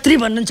टिकाराम यात्री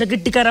भन्नुहुन्छ कि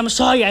टिकाराम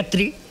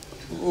सहयात्री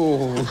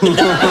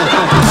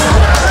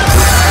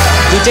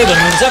दुइटै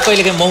भन्नुहुन्छ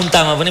कहिलेकाहीँ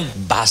मौनतामा पनि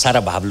भाषा र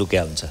भाव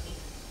लुक्या हुन्छ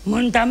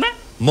मौनतामा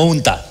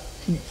मौनता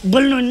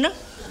बोल्नुहुन्न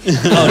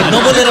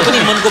नबोलेर पनि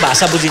मनको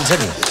भाषा बुझिन्छ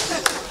नि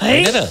है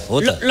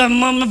ल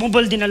म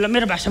बोल्दिनँ ल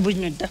मेरो भाषा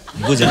बुझ्नु नि त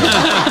बुझेँ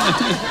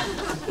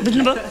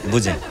बुझ्नुभयो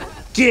बुझेँ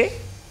के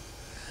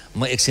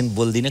म एकछिन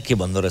बोल्दिनँ के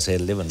भन्दो रहेछ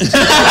यसले भन्नु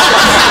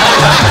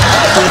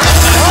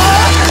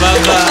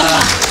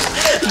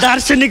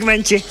दार्शनिक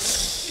मान्छे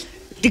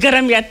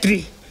टिकाराम यात्री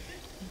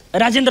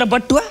राजेन्द्र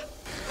बटुवा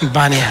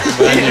बानिया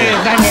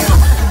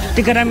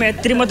टिकाराम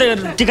यात्री म त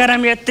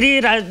टिकाराम यात्री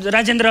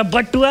राजेन्द्र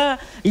बटुवा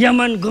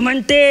यमन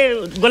घुमन्ते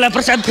गोला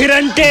प्रसाद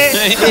फिरन्ते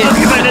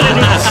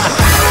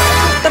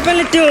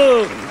तपाईँले त्यो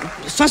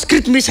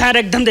संस्कृत मिसाएर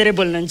एकदम धेरै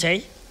बोल्नुहुन्छ है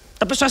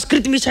तपाईँ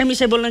संस्कृत मिसाइ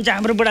बोल्नुहुन्छ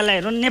हाम्रो बुढालाई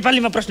हेर्नु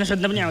नेपालीमा प्रश्न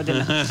सोध्न पनि आउँदैन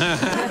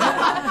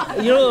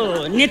यो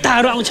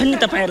नेताहरू आउँछन् नि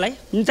तपाईँहरूलाई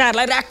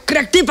नेताहरूलाई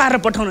ऱ्याक्टी पारेर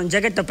पठाउनुहुन्छ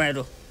क्या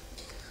तपाईँहरू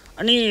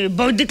अनि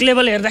बौद्धिक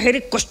लेभल हेर्दाखेरि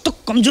कस्तो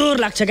कमजोर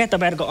लाग्छ क्या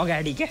तपाईँहरूको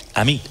अगाडि क्या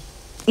हामी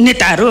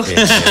नेताहरू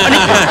अनि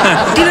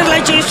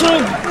तिनीहरूलाई चाहिँ यसो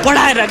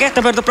पढाएर क्या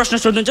तपाईँहरू त प्रश्न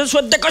सोध्नुहुन्छ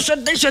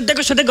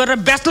सोध्दै गरेर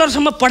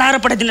ब्याचलरसम्म पढाएर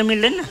पठाइदिन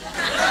मिल्दैन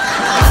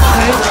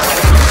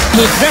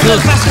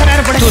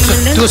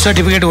त्यो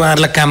सर्टिफिकेट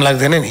उहाँहरूलाई काम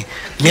लाग्दैन नि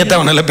नेता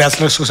हुनलाई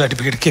ब्याचलर्सको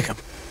सर्टिफिकेट के काम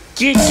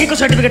के को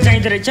सर्टिफिकेट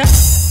चाहिँदो रहेछ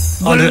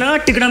बोल्न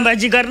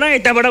टिकडमबाजी गर्न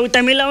यताबाट उता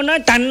मिलाउन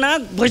तान्न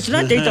बुझ्न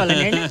त्यही त होला नि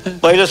होइन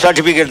पहिलो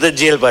सर्टिफिकेट त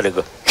जेल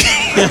परेको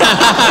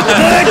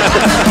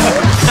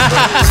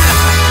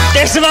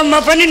त्यसमा म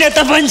पनि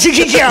नेता बन्छु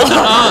कि के हो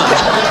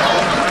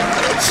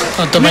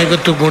तपाईँको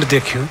त्यो गुण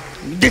देख्यो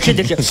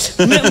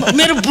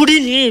मेरो बुढी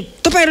नि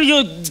तपाईँहरू यो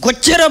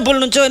घोचेर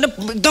बोल्नुहुन्छ होइन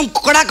एकदम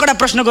कडा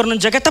प्रश्न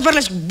गर्नुहुन्छ क्या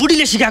तपाईँहरूलाई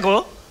बुढीले सिकाएको हो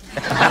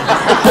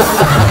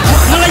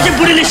मलाई चाहिँ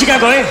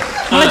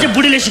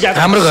बुढीले सिकाएको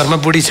हाम्रो घरमा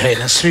बुढी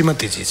छैन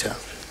श्रीमतीजी छ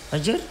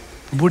हजुर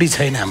बुढी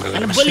छैन हाम्रो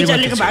घरमा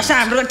बोलीचालीको भाषा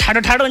हाम्रो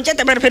ठाडो हुन्छ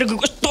तपाईँहरू फेरि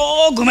कस्तो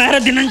घुमाएर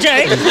दिनुहुन्छ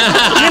है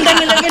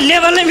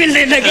लेभल नै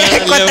मिल्दैन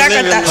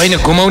कता होइन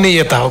घुमाउने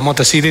यता हो म त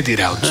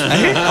सिधैतिर आउँछु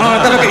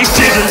तपाईँको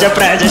स्ट्रेट हुन्छ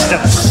प्रायः जस्तो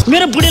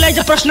मेरो बुढीलाई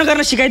चाहिँ प्रश्न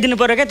गर्न सिकाइदिनु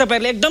पर्यो क्या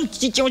तपाईँहरूले एकदम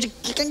चिच्याउँछ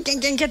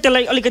क्या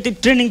त्यसलाई अलिकति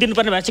ट्रेनिङ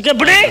दिनुपर्ने भएको छ क्या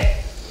बुढी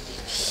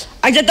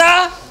आइज त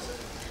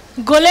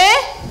गोले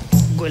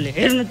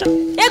हेर्नु त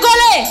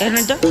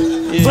हेर्नु त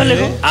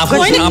गोलेको आफू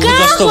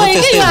जस्तो हो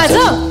त्यस्तै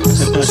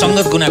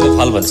सङ्गत गुनाको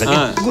फल भन्छ कि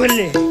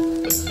गोले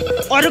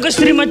अरूको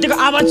श्रीमतीको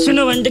आवाज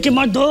सुन्यो भनेदेखि म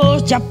धोस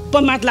झ्याप्प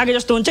मात लागे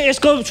जस्तो हुन्छ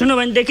यसको सुन्यो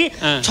भनेदेखि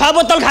 6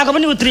 बोतल खाएको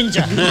पनि उत्रिन्छ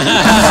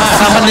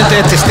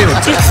सामान्यतया त्यस्तै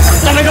हुन्छ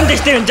तपाईँको पनि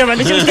त्यस्तै हुन्छ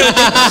भनेपछि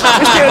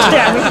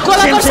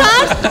गोला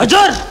प्रसाद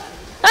हजुर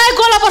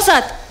गोला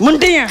प्रसाद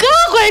मुन्टे यहाँ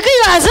कहाँ गएको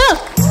यो आज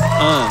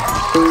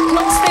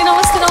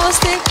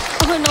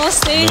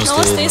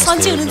नमस्ते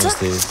सन्चै हुनुहुन्छ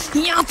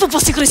यहाँ पो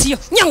बसेको रहेछ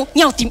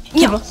यो तिमी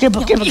यो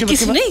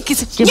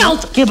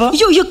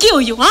के हो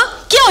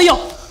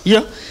यो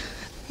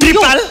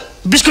त्रिपाल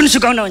बिस्कुट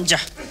सुकाउन हुन्छ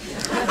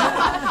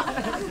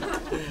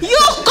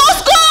यो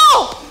कसको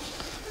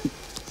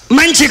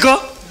मान्छेको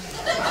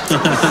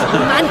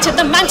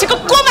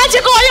को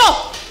मान्छेको हो यो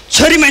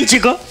छोरी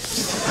मान्छेको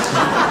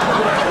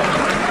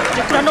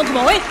कुरा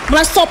नघुमाऊ है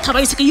मलाई सब थाहा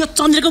भइसक्यो यो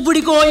चन्द्रको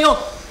बुढीको हो यो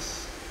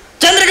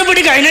चन्द्रको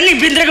बुढीको होइन नि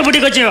बिन्द्रको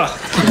बुढीको चाहिँ हो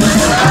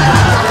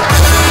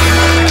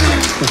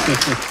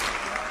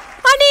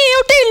अनि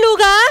एउटै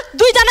लुगा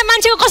दुईजना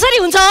मान्छेको कसरी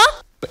हुन्छ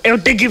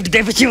एउटै गिफ्ट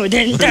दिएपछि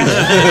हुँदैन त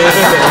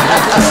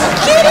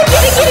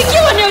के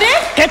भन्यो रे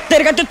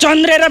हेत्तेरका त्यो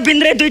चन्द्रे र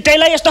बिन्द्रे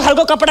दुईटैलाई यस्तो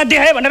खालको कपडा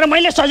देखायो भनेर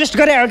मैले सजेस्ट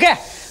गरे हो क्या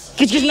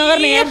किचकिच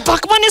नगर्ने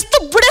भगवान यस्तो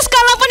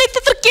बुढेसकालमा पनि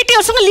त्यत्रो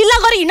केटीहरूसँग लीला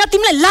गरी हिँड्न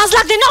तिमीलाई लाज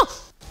लाग्दैन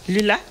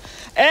लीला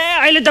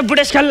अहिले त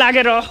बुढेसकाल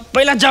लागेर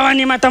पहिला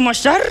जवानीमा त म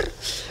सर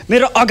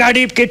मेरो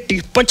अगाडि केटी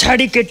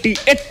पछाडि केटी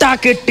यता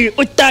केटी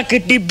उता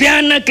केटी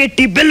बिहान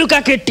केटी बेलुका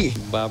केटी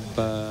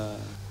बाबा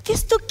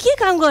त्यस्तो के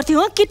काम गर्थ्यौ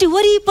हो केटी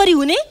वरिपरि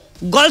हुने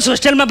गर्ल्स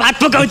होस्टेलमा भात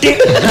पकाउँथे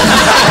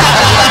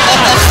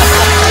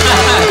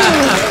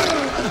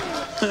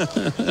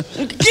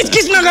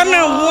किचकिच नगर्न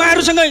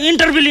उहाँहरूसँग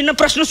इन्टरभ्यू लिन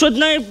प्रश्न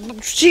सोध्न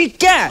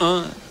सिक्या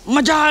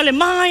मजाले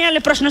मायाले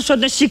प्रश्न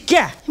सोध्न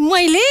सिक्या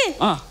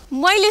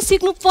मैले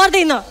सिक्नु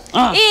पर्दैन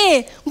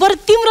ए बरु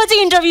तिम्रो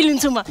चाहिँ इन्टरभ्यू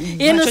लिन्छु म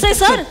हेर्नुहोस् है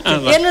सर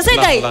हेर्नुहोस् है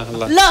दाइ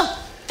ल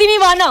तिमी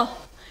भन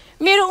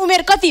मेरो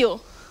उमेर कति हो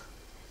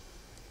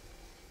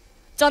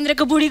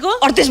चन्द्रको बुढीको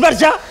 38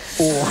 वर्ष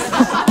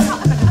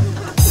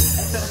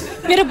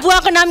मेरो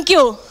बुवाको नाम के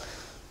हो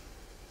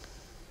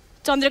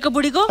चन्द्रको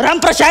बुढीको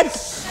रामप्रसाद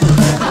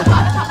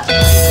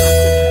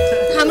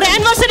हाम्रो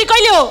एनिभर्सरी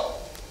कहिले हो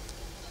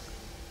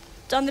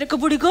चन्द्रको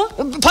बुढीको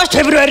 1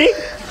 फेब्रुअरी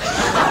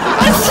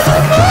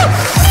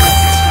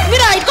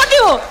मेरो हाइट कति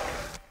हो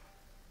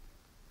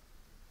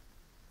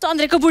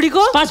चन्द्रको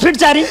बुढीको 5 फिट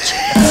 4 इंच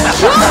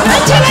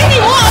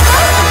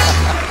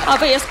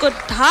अब यसको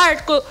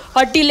ढाडको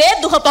हड्डीले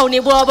दुःख पाउने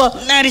भयो अब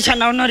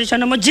नरिसान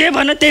म जे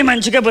भन त्यही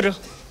मान्छु क्या बरु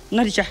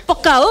नरिसा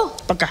पक्का हो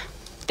पक्का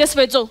त्यसो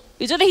भए जाऊ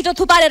हिजो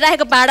थुपारेर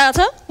राखेको भाडा छ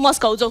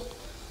मस्काउ जाऊ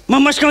म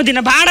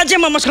मस्काउँदिनँ भाडा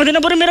चाहिँ म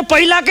मस्काउँदिनँ बरु मेरो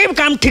पहिलाकै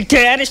काम ठिक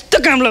थियो यार यस्तो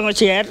काम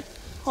लगाउँछु यार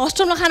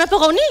होस्टेलमा खाना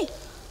पकाउने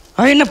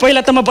होइन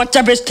पहिला त म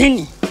बच्चा बेच्थेँ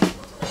नि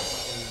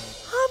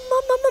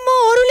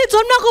अरूले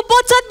जन्माएको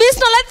बच्चा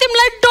बेच्नलाई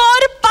तिमीलाई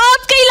डर पाप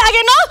केही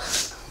लागेन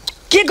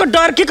के को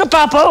डर के को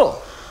पाप हो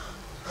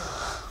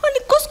अनि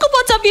कसको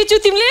बच्चा बेच्यौ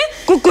तिमीले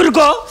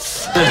कुकुरको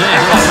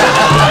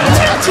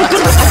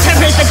बच्चा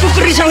बेच्दा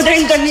कुकुर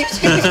रिसाउँदैन त नि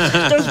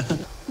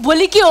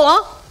भोलि के हो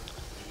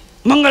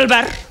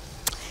मङ्गलबार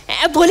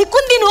भोलि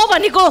कुन दिन हो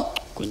भनेको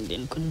कुन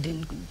दिन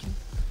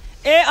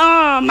ए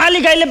माली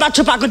गाईले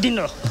बाछो पाएको दिन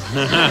हो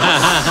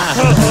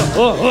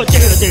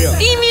त्यही हो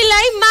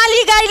तिमीलाई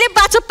माली गाईले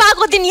बाछो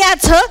पाएको दिन याद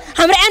छ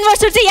हाम्रो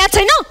एनिभर्सरी चाहिँ याद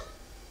छैन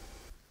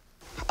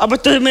अब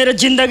त मेरो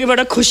जिन्दगीबाट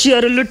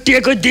खुसीहरू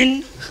लुटिएको दिन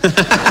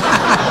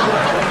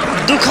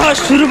दुःख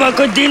सुरु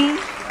भएको दिन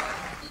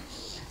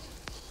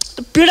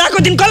पीडाको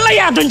दिन कसलाई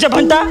याद हुन्छ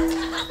भन् त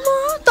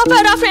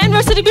तपाईहरु आफ्नो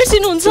एनिभर्सरी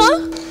बिर्सिनुहुन्छ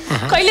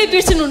कहिले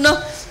बिर्सिनुहुन्न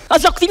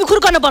अझ तिमी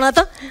खुर्कन भन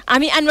त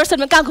हामी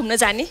एनिभर्सरीमा कहाँ घुम्न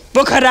जाने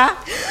पोखरा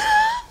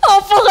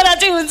पोखरा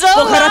चाहिँ हुन्छ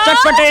पोखरा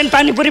चटपटे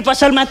पानीपुरी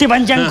पसल माथि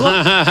भन्ज्याङको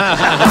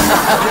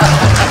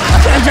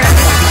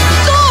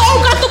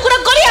औकातको कुरा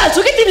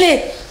गरिहाल्छु कि तिमीले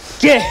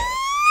के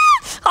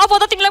अब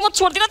त तिमीलाई म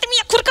छोड्दिन तिमी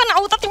यहाँ खुर्कन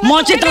आउ त तिमी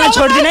म चाहिँ तँलाई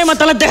छोड्दिन है म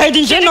तँलाई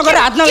देखाइदिन्छु नगर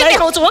हात नलाइ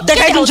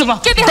देखाइदिन्छु म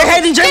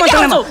देखाइदिन्छु है म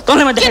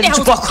तँलाई म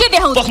देखाइदिन्छु पख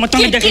म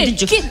तँलाई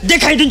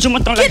देखाइदिन्छु म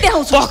तँलाई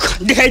पख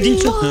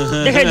देखाइदिन्छु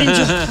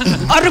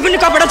अरू पनि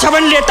कपडा छ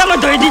भने ले त म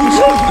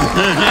धोइदिन्छु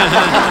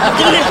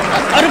तिमीले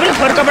अरू पनि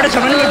फोहोर कपडा छ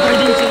भने म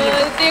धोइदिन्छु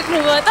देख्नु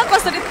भयो त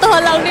कसरी तह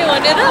लाउने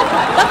भनेर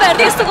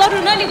तपाईहरुले यस्तो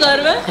गर्नु न नि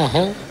घरमा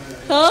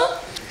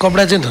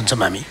कपडा चाहिँ धुन्छ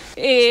मामी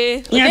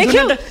ए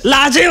यहाँ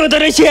लाजै हुँदो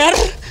रहेछ यार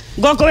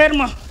गएको हेर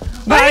म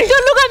भाइ त्यो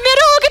लुगा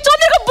मेरो हो कि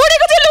चन्द्रको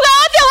बुढीको चाहिँ लुगा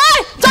हो त्यो है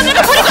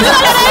चन्द्रको बुढीको लुगा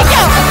लिएर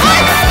आइक्यो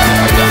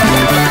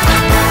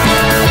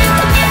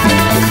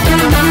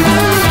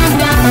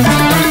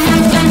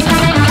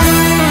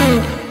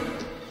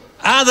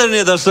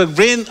आदरणीय दर्शक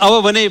वृन्द अब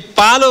भने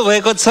पालो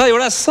भएको छ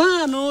एउटा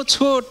सानो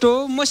छोटो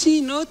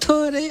मसिनो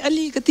थोरै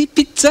अलिकति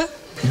picture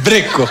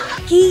ब्रेकको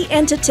Key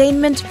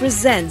Entertainment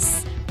presents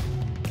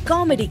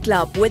Comedy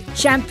Club with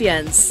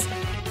Champions.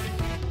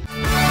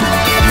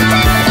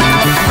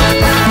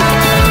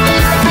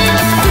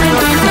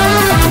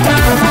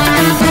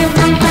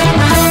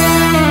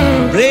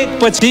 Brake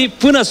पछि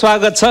पुनः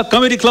स्वागत छ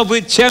comedy club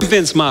with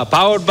च्याम्पियन्समा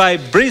powered by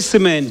bridge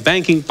cement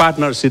banking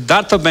partner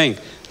Siddhartha bank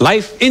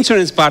life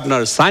insurance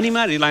partner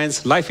Sanima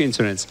Reliance life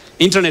insurance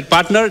internet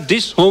partner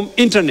dish home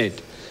internet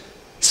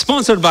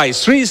sponsored by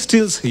Shri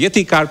stills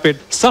यति carpet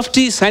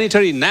softie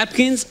sanitary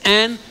न्यापकिन्स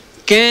and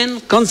can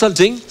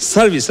consulting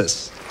services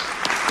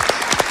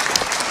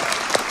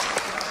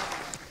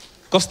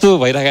कस्तो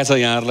भइरहेको छ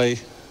यहाँहरूलाई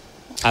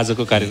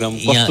आजको कार्यक्रम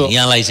कस्तो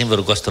यहाँलाई चाहिँ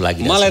बरु कस्तो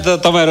लाग्यो मलाई त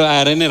तपाईँहरू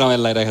आएर नै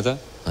रमाइलो लागिरहेको छ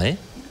है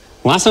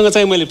उहाँसँग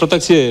चाहिँ मैले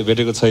प्रत्यक्ष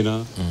भेटेको छैन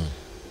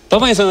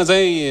तपाईँसँग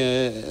चाहिँ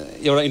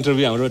एउटा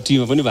इन्टरभ्यू हाम्रो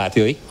टिममा पनि भएको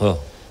थियो है हो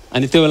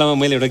अनि त्यो बेलामा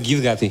मैले एउटा गीत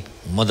गाएको थिएँ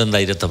मदन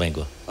दाइ र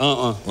तपाईँको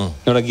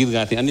एउटा गीत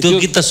गाएको थिएँ अनि त्यो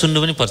गीत त सुन्नु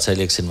पनि पर्छ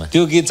इलेक्सनमा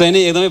त्यो गीत चाहिँ नि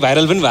एकदमै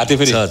भाइरल पनि भएको थियो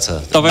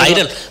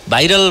फेरि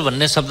भाइरल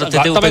भन्ने शब्द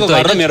तपाईँको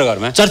घर र मेरो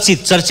घरमा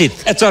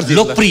चर्चित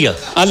लोकप्रिय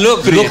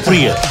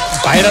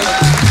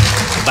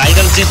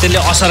भाइरल चाहिँ त्यसले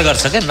असर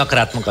गर्छ क्या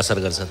नकारात्मक असर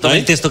गर्छ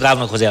तपाईँ त्यस्तो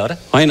गाउन खोजे हो र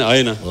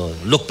होइन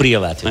लोकप्रिय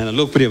भएको थियो होइन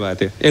लोकप्रिय भएको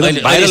थियो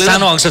एकदम भाइरल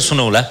सानो अंश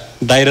सुनौला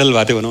भाइरल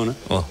भएको थियो भनौँ न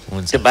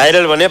हुन्छ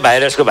भाइरल भने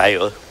भाइरसको भाइ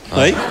हो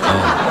है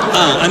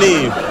अनि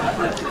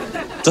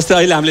जस्तै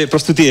अहिले हामीले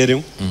प्रस्तुति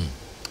हेऱ्यौँ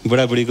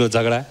बुढाबुढीको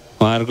झगडा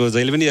उहाँहरूको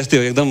जहिले पनि यस्तै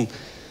हो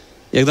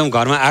एकदम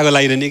घरमा आगो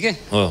लागिरहने के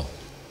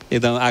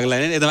एकदम आग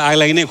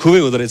लाग्ने खुबै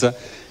हुँदो रहेछ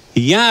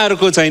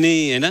यहाँहरूको चाहिँ नि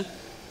होइन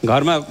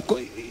घरमा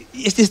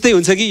यस्तै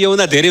हुन्छ कि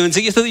योभन्दा धेरै हुन्छ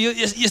कि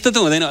यस्तो त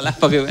हुँदैन होला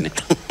पक्यो भने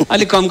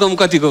अलिक कम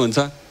कतिको हुन्छ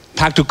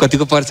ठाकठुक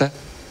कतिको पर्छ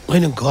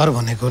होइन घर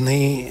भनेको नै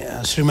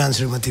श्रीमान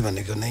श्रीमती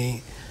भनेको नै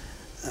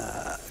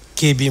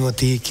के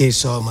विमति के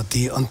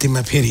सहमति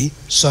अन्तिममा फेरि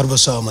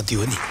सर्वसहमति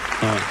हो नि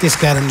त्यस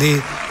कारणले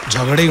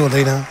झगडै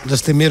हुँदैन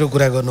जस्तै मेरो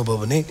कुरा गर्नुभयो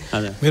भने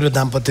मेरो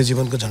दाम्पत्य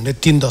जीवनको झन्डै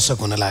 3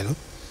 दशक हुन लाग्यो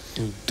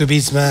त्यो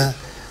बिचमा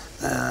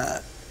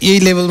यही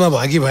लेभलमा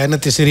भयो कि भएन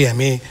त्यसरी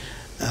हामी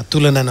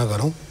तुलना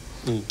नगरौँ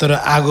तर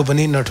आगो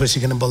पनि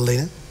नठोसिकन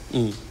बल्दैन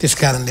त्यस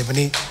कारणले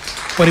पनि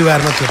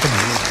परिवारमा त्यो त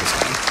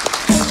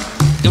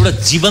भइरहेको एउटा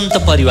जीवन्त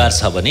परिवार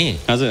छ भने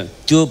हजुर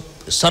त्यो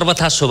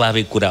सर्वथा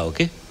स्वाभाविक कुरा हो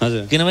कि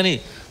हजुर किनभने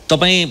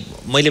तपाईँ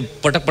मैले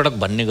पटक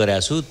भन्ने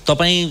गरेको छु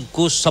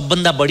तपाईँको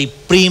सबभन्दा बढी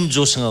प्रेम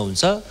जोसँग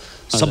हुन्छ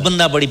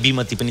सबभन्दा बढी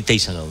विमति पनि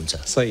त्यहीसँग हुन्छ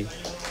सही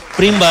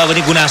प्रेम भयो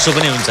भने गुनासो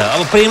पनि हुन्छ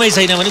अब प्रेमै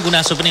छैन भने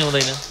गुनासो पनि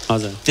हुँदैन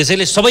हजुर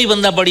त्यसैले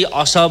सबैभन्दा बढी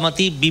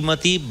असहमति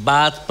विमति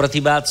वाद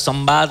प्रतिवाद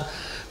संवाद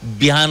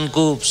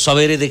बिहानको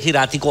सबेरेदेखि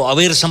रातिको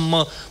अबेरसम्म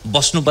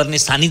बस्नुपर्ने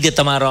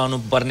सानिध्यतामा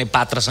रहनुपर्ने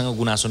पात्रसँग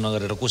गुनासो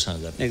नगरेर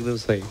कोसँग गर्ने एकदम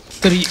सही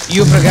तर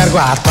यो प्रकारको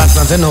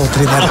हातपातमा चाहिँ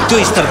नउत्रिँदा त्यो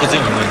स्तरको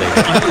चाहिँ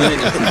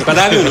हुँदैन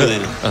कदापि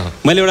हुँदैन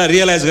मैले एउटा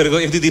रियलाइज गरेको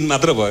 1-2 दिन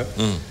मात्र भयो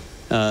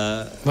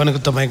भनेको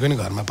तपाईँको पनि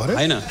घरमा पर्यो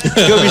होइन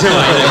त्यो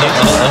विषयमा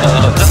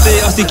जस्तै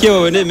अस्ति के हो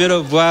भने मेरो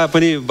बुवा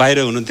पनि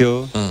बाहिर हुनुहुन्थ्यो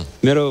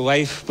मेरो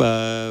वाइफ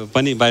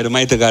पनि बाहिर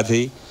माइत गएको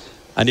थिएँ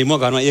अनि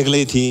म घरमा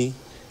एक्लै थिएँ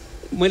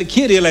मैले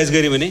के रियलाइज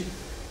गरेँ भने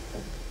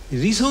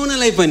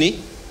रिसाउनलाई पनि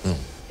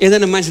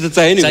एकजना मान्छे त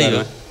चाहियो नि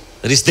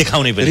रिस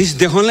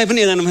देखाउनलाई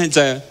पनि एकजना मान्छे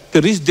चाहियो त्यो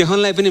रिस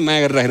देखाउनलाई पनि माया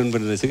गरेर राखिरहनु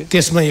पर्ने रहेछ कि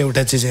त्यसमा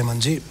एउटा चिज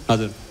हेमनजी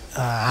हजुर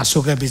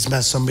हाँसोका बिचमा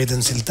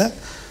संवेदनशीलता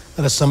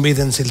र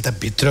संवेदनशीलता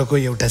भित्रको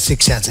एउटा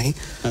शिक्षा चाहिँ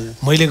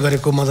मैले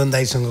गरेको मदन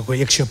दाईसँगको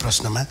 100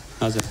 प्रश्नमा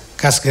हजुर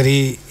खास गरी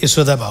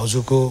यशोदा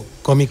भाउजूको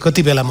कमी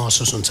कति बेला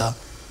महसुस हुन्छ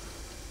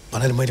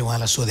भनेर मैले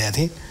उहाँलाई सोधेको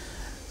थिएँ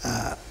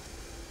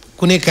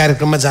कुनै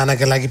कार्यक्रममा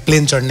जानका लागि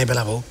प्लेन चढ्ने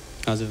बेला भयो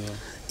हजुर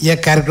या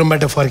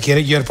कार्यक्रमबाट फर्किएर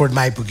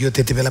एयरपोर्टमा आइपुग्यो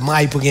त्यति बेला म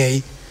आइपुगेँ है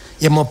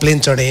या म प्लेन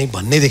चढेँ है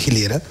भन्नेदेखि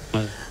लिएर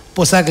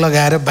पोसाक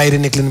लगाएर बाहिर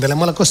निक्लिने बेला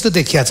मलाई कस्तो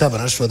देखिया छ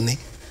भनेर सोध्ने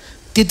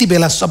त्यति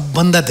बेला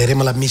सबभन्दा धेरै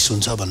मलाई मिस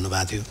हुन्छ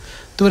भन्नुभएको थियो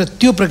त्यो भएर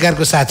त्यो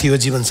प्रकारको साथी हो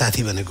जीवन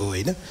साथी भनेको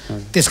होइन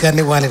त्यस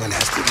कारणले उहाँले भने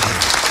जस्तो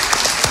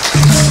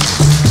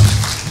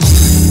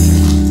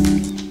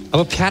अब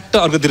फ्याट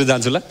अर्कोतिर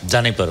जान्छु ल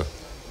जानै पर्यो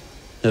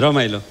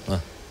रमाइलो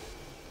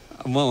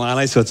म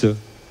उहाँलाई सोध्छु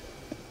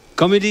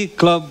कमेडी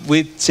क्लब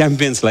विथ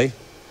च्याम्पियन्सलाई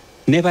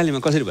नेपालीमा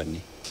कसरी भन्ने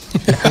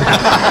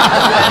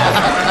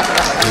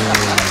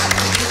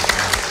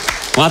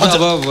उहाँ त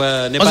अब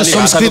नेपाली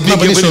संस्कृतमा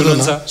पनि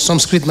सोध्नुहुन्छ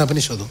संस्कृतमा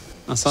पनि सोधौँ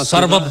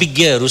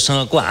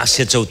सर्वविज्ञहरूसँगको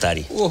हास्य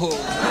चौतारी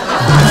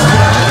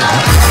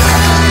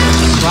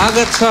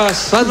स्वागत छ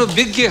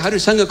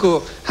सर्वविज्ञहरूसँगको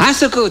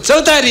हाँसोको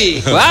चौतारी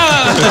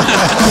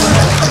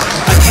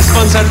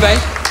स्पोन्सर्ड बाई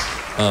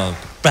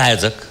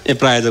प्रायोजक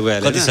प्रायोजक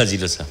भइहाल्यो कति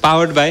सजिलो छ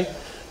पावर्ड बाई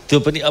त्यो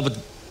पनि अब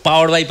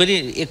पावर्ड बाई पनि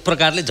एक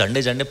प्रकारले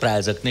झन्डै झन्डै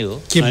प्रायोजक नै हो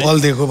के बल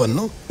दिएको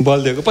भन्नु बल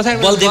दिएको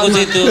पछाडि बल दिएको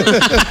चाहिँ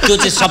त्यो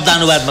चाहिँ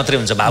शब्दानुवाद मात्रै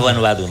हुन्छ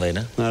भावानुवाद हुँदैन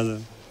हजुर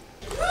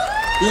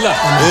ल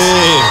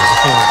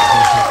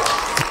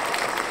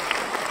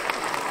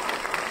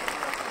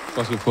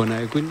कसको फोन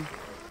आयो कुन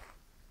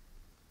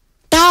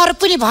टावर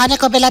पनि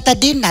भनेको बेला त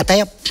दिन न त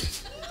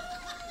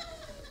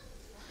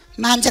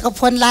मान्छेको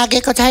फोन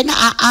लागेको छैन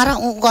आएर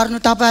गर्नु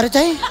तपाईँहरू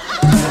चाहिँ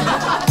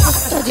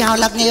कस्तो झ्याउ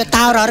लाग्ने यो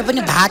टावरहरू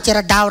पनि भाँचेर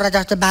दाउरा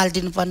जस्तो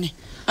बालिदिनु पर्ने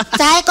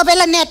चाहेको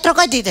बेला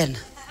नेटवर्कै दिँदैन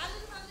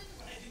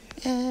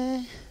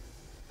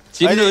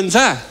चिन्नुहुन्छ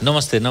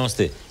नमस्ते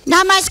नमस्ते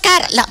नमस्कार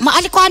ल म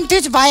अलिक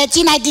कन्फ्युज भए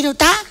चिनाइदिनु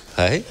त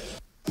है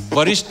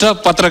वरिष्ठ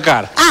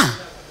पत्रकार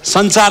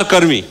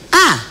सञ्चारकर्मी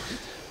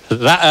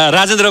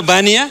राजेन्द्र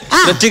बानिया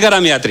र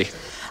टिकाराम यात्री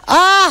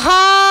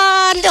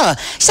लो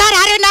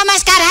सरहरू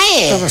नमस्कार है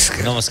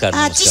नमस्कार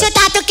चिसो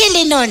तातो के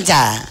लिनुहुन्छ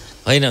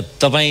होइन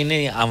तपाईँ नै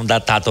आउँदा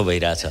तातो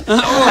भइरहेछ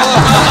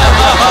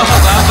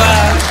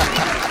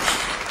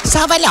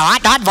सबैले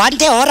हट हट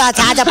भन्थे हो र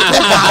आज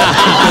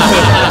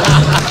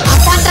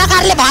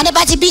पत्रकारले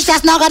भनेपछि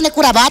विश्वास नगर्ने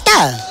कुरा भयो त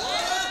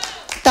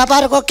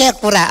तपाईँहरूको के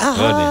कुरा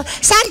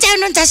साँच्चै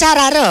हुनुहुन्छ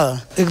सरहरू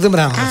एकदम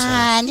राम्रो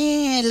अनि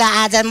ल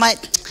आज म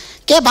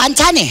के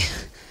भन्छ नि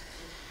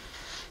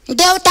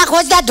देउता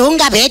खोज्दा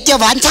ढुङ्गा भेट्यो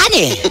भन्छ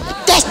नि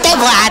त्यस्तै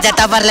भयो आज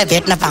तपाईँहरूलाई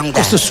भेट्न पाउँदा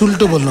कस्तो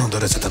सुल्टो बोल्नु हुँदो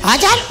रहेछ त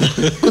हजुर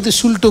कति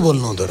सुल्टो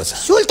बोल्नु हुँदो रहेछ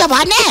सुल्टो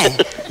भने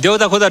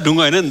देउता खोज्दा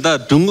ढुङ्गा होइन नि त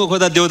ढुङ्गो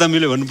खोज्दा देउता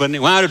मिल्यो भन्नुपर्ने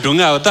उहाँहरू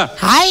ढुङ्गा हो त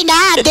होइन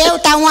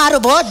देउता उहाँहरू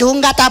भयो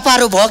ढुङ्गा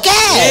तपाईँहरू भयो के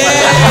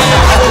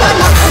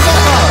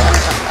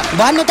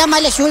भन्नु त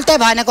मैले सुल्टै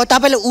भनेको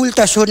तपाईँले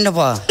उल्टो सुन्नु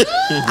भयो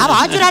अब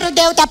हजुरहरू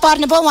देउता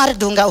पर्ने भयो उहाँहरू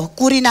ढुङ्गा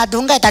कुरिना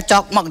ढुङ्गा यता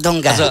चकमक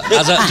ढुङ्गा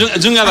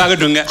जुङ्गा भएको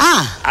ढुङ्गा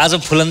आज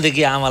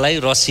फुलनदेखि आमालाई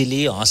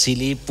रसिली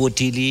हँसिली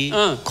पोटिली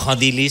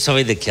खदिली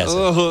सबै देखिया छ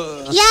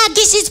या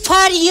दिस इज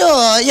फर यु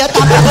यो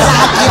तपाईको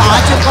लागि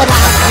हजुरको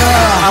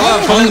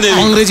लागि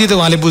अंग्रेजी त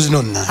उहाँले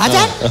बुझ्नुहुन्न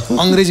हजुर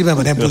अंग्रेजीमा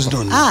भने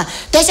बुझ्नुहुन्न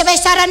त्यसो भए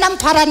शरणम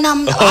फरणम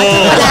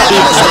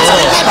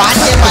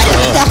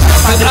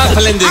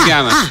फुलनदेखि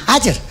आमा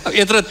हजुर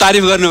यत्रो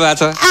तारिफ गर्नु भएको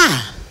छ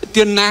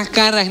त्यो नाक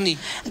कहाँ राख्ने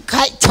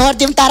खै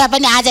छोडिदिउँ तर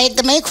पनि आज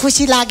एकदमै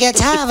खुसी लागेको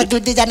छ अब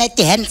दुईजना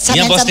यति ह्यान्डसम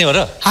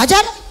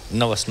हजुर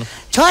नबस्नु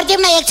छोडिदिउँ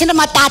न एकछिन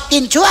म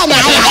तात्तिन्छु अनि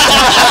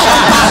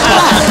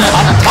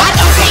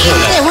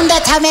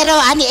हुँदैछ मेरो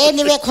अनि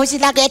एनिवे खुसी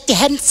लाग्यो यति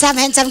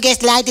ह्यान्डसम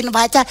गेस्ट ल्याइदिनु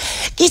भएछ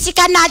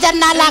किसीका नजर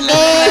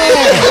नलागे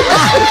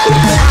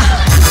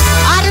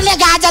अरूले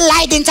गाजर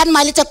लगाइदिन्छन्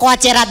मैले चाहिँ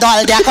कचेरा दल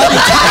दिएको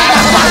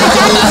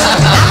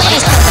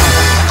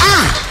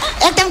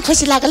एकदम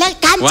खुसी लाग्यो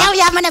कान्छौ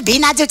या भने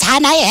भिनाजु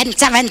छान है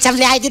ह्यान्डसम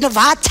ल्याइदिनु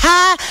भएको छ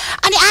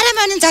अनि आराम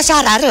हुनुहुन्छ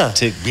सरहरू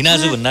ठिक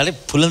भिनाजु भन्नाले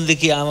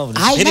फुलनदेखि आमा भन्नु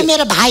होइन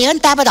मेरो भाइ हो नि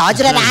त अब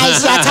हजुरहरू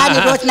आइसिया छ नि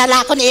रोज्न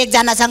लाएको नि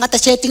एकजनासँग त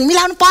सेटिङ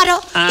मिलाउनु पर्यो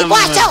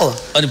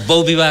अनि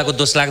बहु विवाहको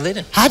दोष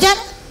लाग्दैन हजुर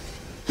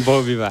बहु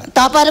विवाह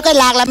तपाईँहरूकै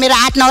लाग्ला मेरो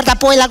 8-9 त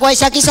पहिला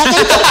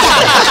गइसकिसक्यो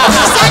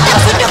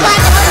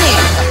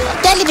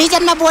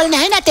टेलिभिजनमा बोल्ने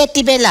होइन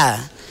त्यति बेला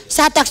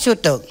सातक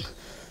सुटुक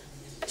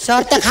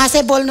सर त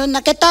खासै बोल्नुहुन्न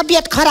के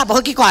तबियत खराब हो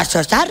कि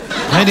कसो सर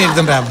होइन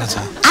एकदम राम्रो छ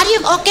आर यु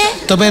ओके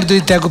तपाईहरु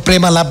दुईटाको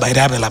प्रेमालाप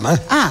भइरहेको बेलामा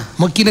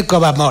म किन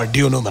कबाबमा हड्डी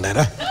हुनु भनेर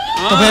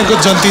तपाईहरुको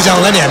जन्ती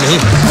जाउँला नि हामी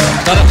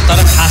तर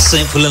खास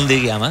चाहिँ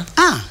फुलनदेखि आमा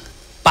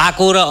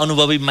पाको र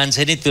अनुभवी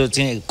मान्छे नि त्यो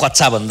चाहिँ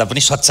कच्चा भन्दा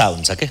पनि सच्चा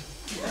हुन्छ के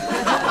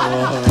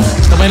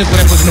तपाईले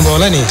कुरा बुझ्नु भयो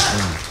होला नि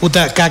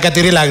उता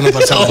काकातिरै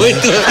लाग्नुपर्छ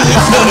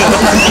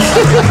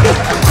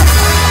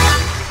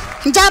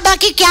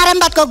जबकि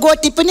क्यारमबाटको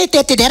गोटी पनि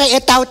त्यति धेरै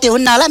यताउति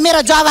हुन्न होला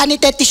मेरो जवानी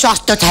त्यति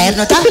सस्तो छ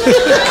हेर्नु त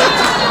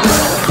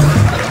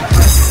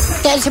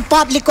यसो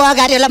पब्लिकको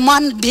अगाडि होला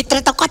मनभित्र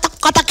त कता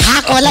कता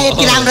खाएको होला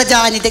यति राम्रो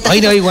जवानी देख्दा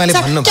होइन उहाँले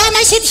भन्नु क्यान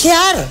आई सिट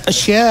हियर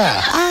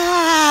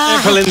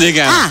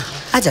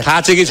हजुर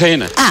थाहा छ कि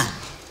छैन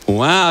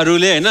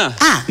उहाँहरूले होइन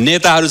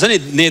नेताहरू छ नि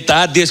नेता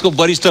देशको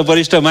वरिष्ठ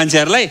वरिष्ठ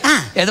मान्छेहरूलाई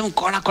एकदम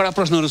कडा कडा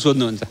प्रश्नहरू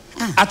सोध्नुहुन्छ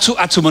आछु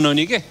आछु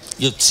बनाउने के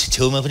यो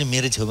छेउमा पनि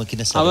मेरो छेउमा किन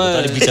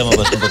बिचमा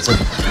बस्नुपर्छ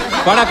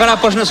कडा कडा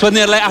प्रश्न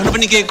सोध्नेहरूलाई आफ्नो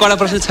पनि केही कडा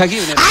प्रश्न छ कि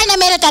होइन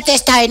मेरो त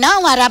त्यस्तो होइन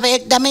उहाँहरू अब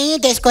एकदमै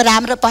देशको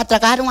राम्रो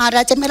पत्रकार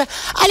उहाँहरूलाई चाहिँ मेरो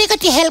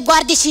अलिकति हेल्प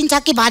गरिदिन्छ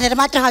कि भनेर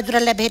मात्र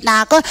हजुरहरूलाई भेट्न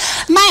आएको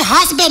माई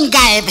हस्बेन्ड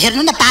गायब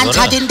हेर्नु न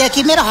 5-6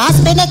 दिनदेखि मेरो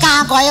हस्बेन्डै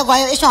कहाँ गयो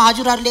यसो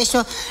हजुरहरूले यसो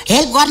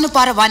हेल्प गर्नु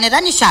पर्यो भनेर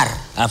नि सर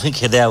आफै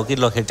खेद्या हो कि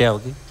लखेट्या हो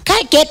कि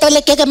खै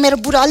केटोले के मेरो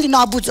बुढो अलि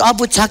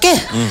अबुझ छ के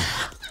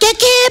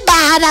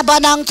बाहना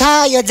बनाउँछ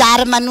यो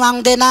जारमा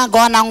नुहाउँदैन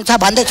गनाउँछ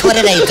भन्दै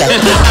छोडेर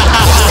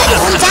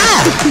हुन्छ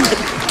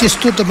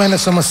त्यस्तो तपाईँलाई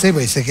समस्या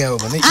भइसक्यो हो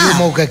भने यो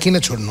मौका किन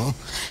छोड्नु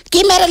कि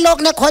मेरो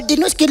लोग्ने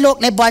खोजिदिनुहोस् कि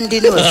लोग्ने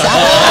बनिदिनुहोस्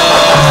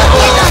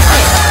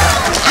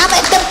अब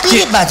एकदम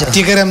पीडित बाजु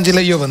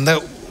टिकारामजीलाई यो भन्दा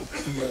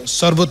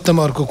सर्वोत्तम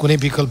अर्को कुनै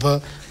विकल्प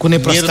कुनै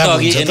प्रस्ताव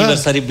हुन्छ त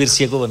एनिभर्सरी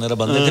बिर्सिएको भनेर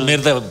भन्दै थियो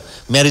मेरो त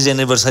म्यारेज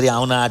एनिभर्सरी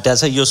आउन आँटेको छ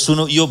यो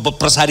सुनु यो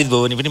प्रसारित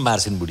भयो भने पनि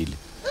मार्छिन् बुढीले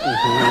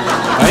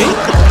है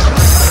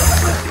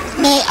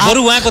बरु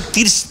उहाँको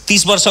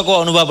 30 वर्षको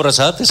अनुभव रहेछ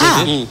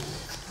त्यसैले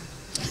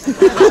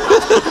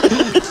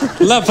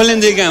ल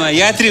फलेन्देकामा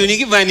यात्री हुने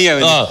कि बानिया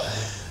हुने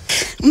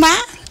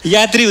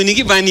यात्री हुने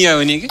कि बानिया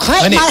हुने कि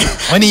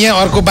अनि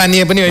यहाँ अर्को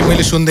बानिया पनि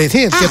मैले सुन्दै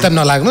थिएँ त्यता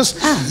नलाग्नुहोस्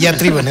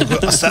यात्री भनेको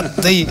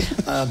असाध्यै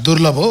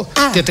दुर्लभ हो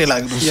त्यतै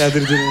लाग्नुहोस्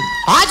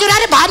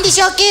हजुरले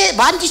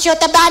भन्दिसो त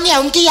बानिया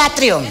हुन् कि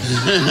यात्री हुन्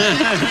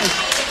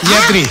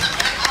यात्री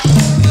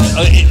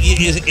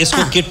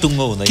यसको के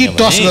टुङ्गो हुँदैन कि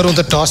टस गरौँ त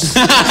टस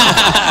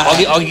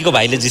अघिको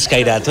भाइले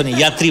जिस्काइरहेको थियो नि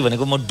यात्री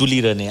भनेको म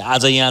डुलिरहने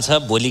आज यहाँ छ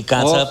भोलि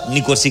कहाँ छ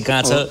निकोर्सी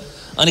कहाँ छ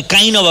अनि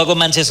कहीँ नभएको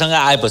मान्छेसँग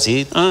आएपछि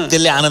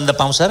त्यसले आनन्द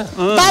पाउँछ र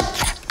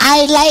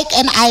I like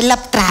and I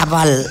love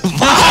travel.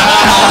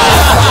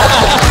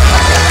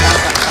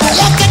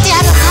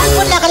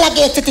 लागि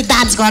एकचोटि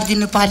डान्स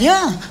गरिदिनु पर्यो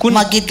म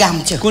गीत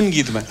गाउँछु कुन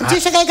गीतमा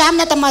त्यसै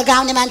गाउन त म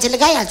गाउने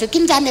मान्छेले गाइहाल्छु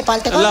किन जान्ने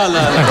पल्टेको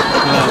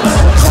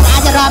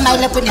आज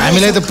रमाइलो पनि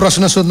हामीलाई त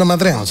प्रश्न सोध्न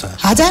मात्रै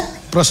आउँछ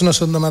हजुर प्रश्न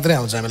सोध्न मात्रै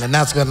आउँछ हामीलाई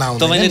नाच गर्न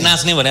आउँदैन तपाईले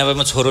नाच्ने भने अब म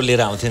छोरो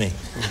लिएर आउँथे नि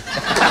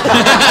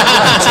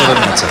छोरो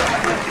नाच्छ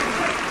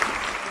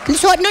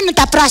सोध्नु न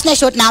त प्रश्न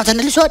सोध्न आउँछ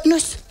नि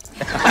सोध्नुस्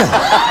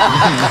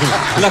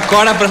ल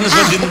कडा प्रश्न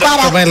सोधिदिनु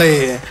तपाईलाई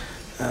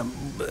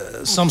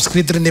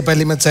संस्कृत र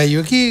नेपालीमा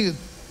चाहियो कि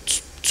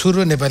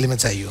छुरो नेपालीमा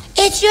चाहियो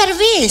it's your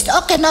wish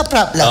okay no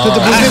problem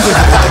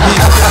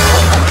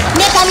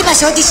नेपालीमा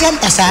सोधिस् नि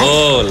त सर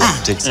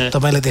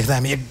तपाईलाई देख्दा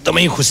हामी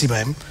एकदमै खुसी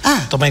भयौं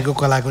तपाईको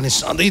कलाको नि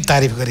सधैँ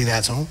तारिफ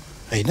गरिरहेछौं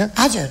हैन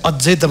हजुर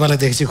अझै तपाईलाई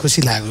देखेपछि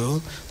खुसी लाग्यो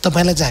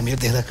तपाईलाई चाहिँ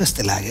हामीहरु देख्दा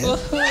कस्तो लाग्यो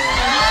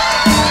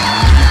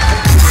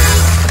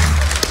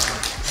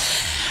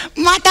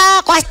म त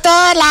कस्तो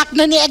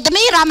लाग्नु नि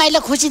एकदमै रमाइलो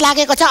खुसी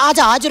लागेको छ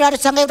अझ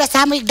हजुरहरुसँग एउटा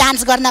सामूहिक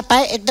डान्स गर्न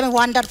पाए एकदमै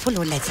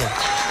वन्डरफुल हुनेछ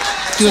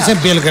त्यो चाहिँ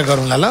बेलुका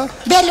गरौँला ल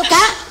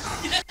बेलुका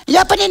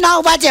यो पनि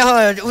 9 बजे हो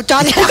यो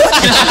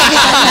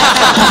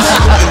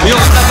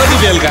पनि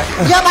बेलुका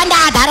यो भन्दा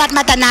आधा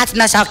रातमा त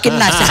नाच्न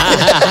सकिन्न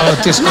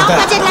त्यसको त 9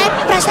 बजे लाइभ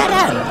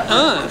प्रसारण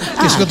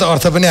त्यसको त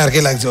अर्थ पनि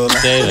अर्कै लाग्छ होला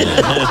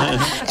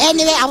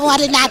एनीवे अब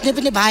उहाँले नाच्नु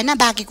पनि भएन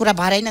बाँकी कुरा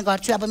भरै नै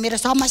गर्छु अब मेरो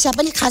समस्या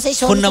पनि खासै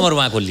फोन नम्बर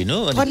उहाँको लिनु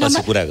अनि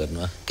पछि कुरा गर्नु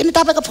किन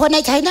तपाईको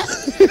फोनै छैन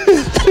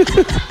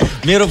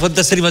मेरो फोन त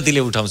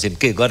श्रीमतीले उठाउँछिन्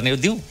के गर्ने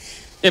दिउ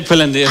ए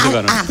फलेन्दे यसो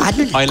गर्नु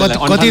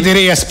कति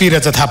धेरै एसपी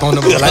रहेछ थाहा पाउनु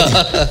होला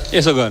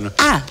यसो गर्नु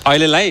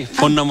अहिलेलाई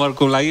फोन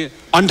नम्बरको लागि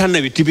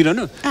 98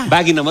 टिपिरहनु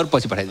बाँकी नम्बर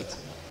पछि पठाइदिन्छु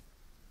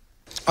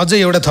अझै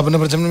एउटा थप्नु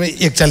पर्छ भने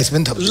 41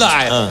 पनि थप्नु ल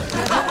आयो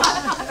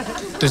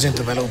त्यो चाहिँ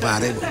तपाईलाई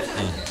उपहारै हो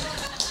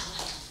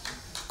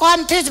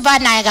कन्फ्युज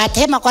बनाएका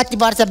थिए म कति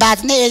वर्ष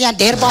बाँच्ने यहाँ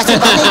धेर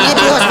बस्यो भने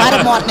बेहोस भएर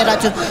मर्ने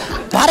रहेछु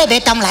भरे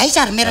भेटौँला है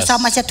सर मेरो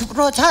समस्या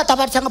थुप्रो छ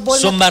तपाईहरुसँग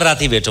बोल्नु सोमबार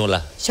राति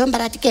भेटौँला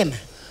सोमबार राति केमा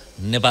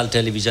नेपाल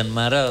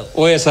टेलिभिजनमा र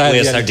ओएसआर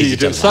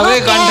डिजिटल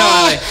सबै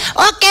कन्ठमा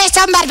ओके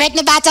सोमबार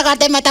भेट्ने बाचा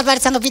गर्दै म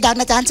तपाईहरुसँग बिदा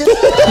हुन चाहन्छु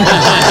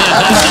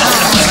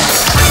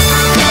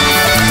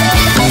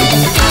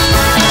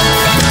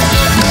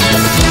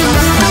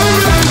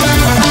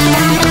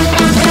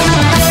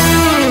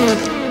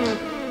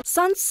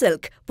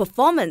Sunsilk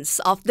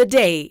performance of the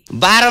day.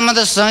 12 मा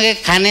त सँगै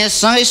खाने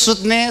सँगै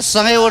सुत्ने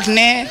सँगै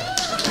उठ्ने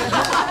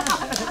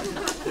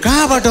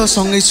कहाँबाट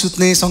सँगै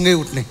सुत्ने सँगै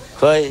उठ्ने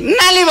खै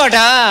नालीबाट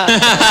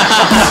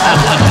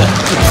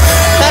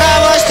तर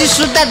अब अस्ति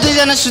सुत्दा 2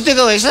 जना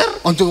सुतेको भए सर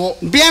अनि त्यो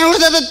बिहान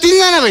उठ्दा त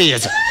 3 जना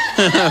भइएछ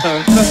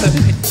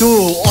त्यो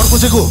अर्को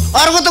चाहिँ को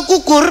अर्को त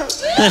कुकुर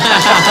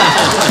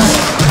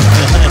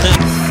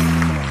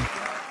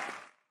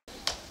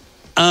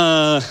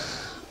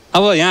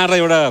अब यहाँलाई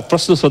एउटा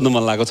प्रश्न सोध्नु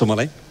मन लागेको छ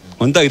मलाई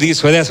हुन त अघि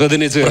सोधे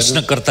नै छु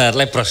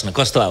प्रश्नकर्ताहरूलाई प्रश्न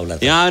कस्तो आउला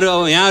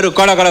यहाँहरू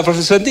कडा कडा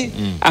प्रश्न सोध्ने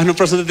आफ्नो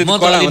प्रश्न त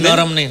म त अलि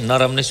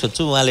नरम नै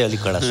सोध्छु उहाँले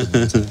अलिक कडा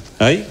सोध्नुहुन्छ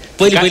है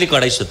पहिले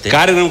कडै सोध्थे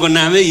कार्यक्रमको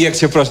नामै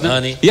यक्ष प्रश्न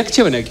यक्ष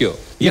भने के हो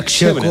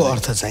यक्षको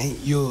अर्थ चाहिँ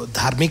यो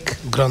धार्मिक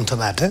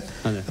ग्रन्थबाट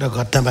र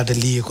घटनाबाट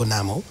लिएको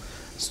नाम हो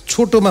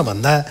छोटोमा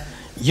भन्दा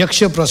यक्ष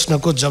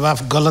प्रश्नको जवाफ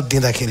गलत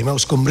दिँदाखेरिमा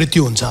उसको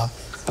मृत्यु हुन्छ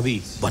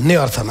भन्ने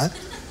अर्थमा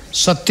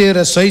सत्य र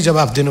सही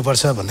जवाफ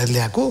दिनुपर्छ भनेर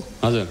ल्याएको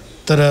हजुर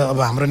तर अब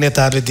हाम्रो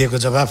नेताहरूले दिएको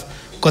जवाफ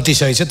कति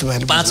सही छ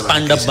तपाईँहरूले 5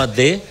 पाण्डव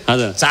मध्ये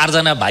 4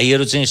 जना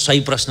भाइहरू चाहिँ सही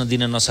प्रश्न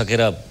दिन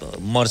नसकेर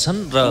मर्छन्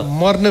र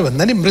मर्ने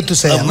भन्दा नि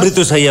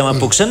मृत्युशय्यामा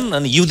पुग्छन्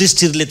अनि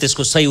युधिष्ठिरले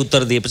त्यसको सही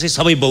उत्तर दिएपछि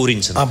सबै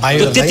बौरिन्छन्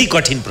त्यो त्यति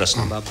कठिन प्रश्न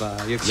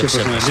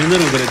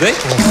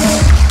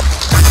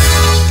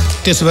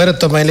त्यसो भएर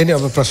तपाईँले नि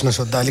अब प्रश्न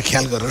सोध्दा अलिक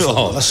ख्याल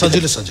गर्नुहोस्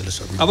सजिलो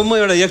सोध्नु अब म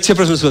एउटा यक्ष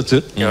प्रश्न सोध्छु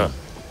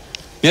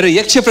मेरो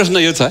यक्ष प्रश्न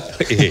यो छ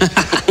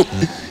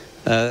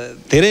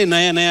धेरै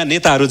नयाँ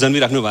नेताहरू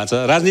जन्मिराख्नु भएको छ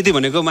राजनीति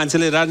भनेको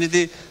मान्छेले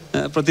राजनीति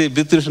प्रति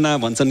वितृष्णा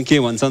भन्छन् के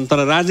भन्छन् तर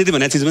राजनीति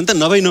भन्ने चिज पनि त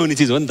नहुने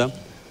चिज हो नि त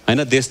होइन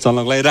देश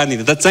चल्नको लागि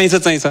राजनीति त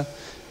चाहिन्छ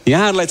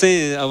यहाँहरूलाई चाहिँ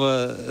अब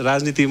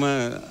राजनीतिमा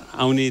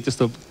आउने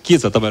त्यस्तो के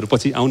छ तपाईँहरू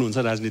पछि आउनुहुन्छ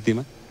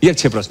राजनीतिमा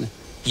यक्ष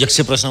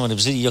प्रश्न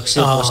भनेपछि यक्ष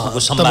प्रश्नको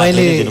सम्भावना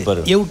दिनु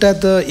पर्यो एउटा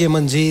त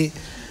यमनजी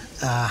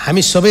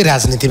हामी सबै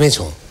राजनीतिमै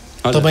छौँ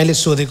तपाईँले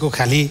सोधेको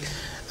खालि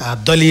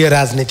दलीय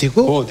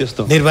राजनीतिको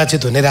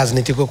निर्वाचित हुने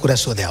राजनीतिको कुरा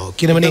सोध्या हो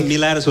किनभने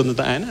मिलाएर सोध्नु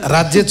त आएन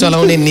राज्य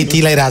चलाउने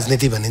नीतिलाई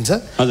राजनीति भनिन्छ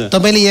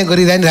तपाईँले यहाँ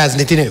गरिरहने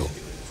राजनीति नै हो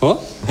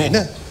होइन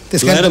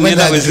त्यसकारण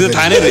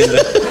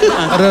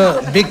र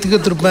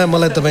व्यक्तिगत रूपमा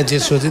मलाई तपाईँ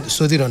चाहिँ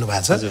सोधिरहनु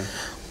भएको छ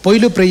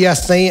पहिलो प्रयास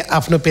चाहिँ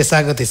आफ्नो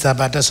पेसागत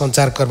हिसाबबाट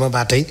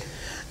सञ्चारकर्मबाटै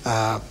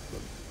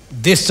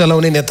देश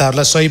चलाउने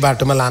नेताहरूलाई सही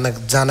बाटोमा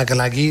जानका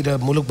लागि र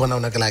मुलुक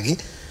बनाउनका लागि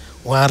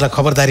उहाँहरूलाई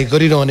खबरदारी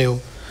गरिरहने हो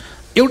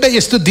एउटा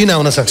यस्तो दिन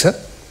आउन सक्छ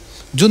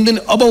जुन दिन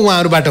अब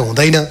उहाँहरूबाट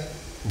हुँदैन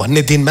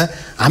भन्ने दिनमा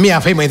हामी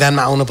आफै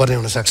मैदानमा आउनुपर्ने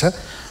हुनसक्छ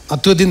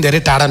त्यो दिन धेरै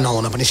टाढा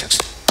नहुन पनि सक्छ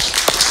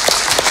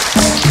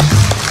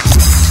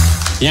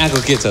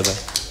यहाँको के छ त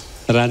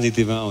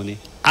राजनीतिमा आउने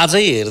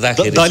आजै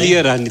हेर्दाखेरि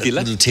दलीय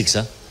राजनीतिलाई ठिक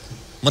छ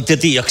म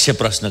त्यति यक्ष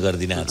प्रश्न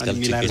गर्दिनँ आजकल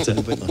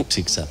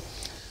ठिक छ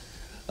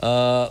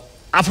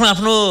आफ्नो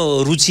आफ्नो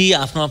रुचि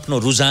आफ्नो आफ्नो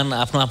रुझान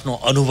आफ्नो आफ्नो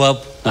अनुभव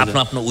आफ्नो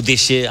आफ्नो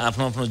उद्देश्य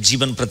आफ्नो आफ्नो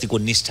जीवनप्रतिको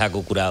निष्ठाको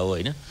कुरा हो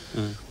होइन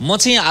म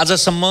चाहिँ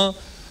आजसम्म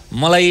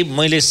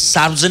मैले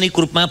सार्वजनिक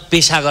रूपमा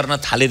पेसा गर्न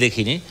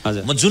थालेदेखि नै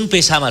म जुन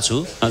पेसामा छु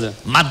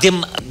माध्यम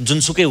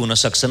जुनसुकै हुन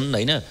सक्छन्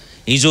होइन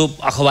हिजो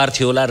अखबार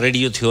थियो होला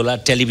रेडियो थियो होला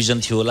टेलिभिजन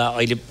थियो होला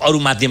अहिले अरू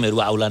माध्यमहरू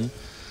आउलान्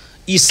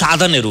यी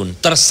साधनहरू हुन्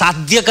तर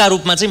साध्यका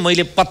रूपमा चाहिँ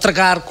मैले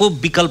पत्रकारको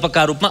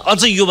विकल्पका रूपमा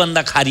अझ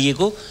योभन्दा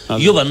खारिएको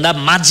योभन्दा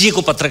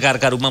माझिएको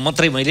पत्रकारका रूपमा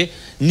मात्रै मैले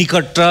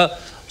निकट र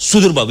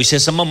सुदूर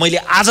भविष्यसम्म मैले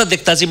आज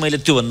देख्दा चाहिँ मैले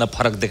त्योभन्दा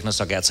फरक देख्न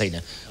सकेको छैन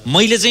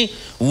मैले चाहिँ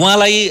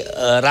उहाँलाई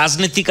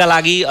राजनीतिका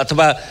लागि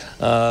अथवा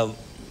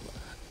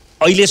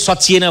अहिले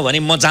सचिएन भने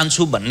म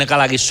जान्छु भन्नका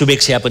लागि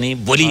शुभेच्छा पनि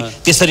भोलि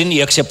त्यसरी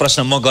नै यक्ष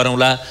प्रश्न म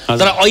गरौँला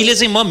तर अहिले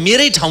चाहिँ म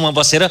मेरै ठाउँमा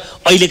बसेर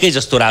अहिलेकै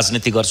जस्तो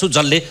राजनीति गर्छु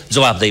जसले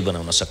जवाबदेही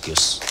बनाउन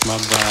सकियोस्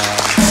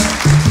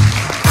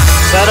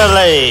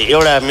सरलाई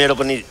एउटा मेरो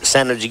पनि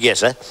सानो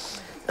जिज्ञासा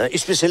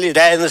स्पेसली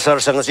राजेन्द्र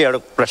सरसँग चाहिँ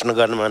एउटा प्रश्न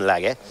गर्न मन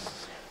लाग्यो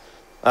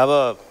अब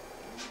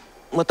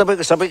म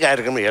तपाईँको सबै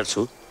कार्यक्रम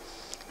हेर्छु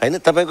होइन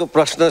तपाईँको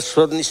प्रश्न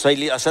सोध्ने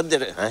शैली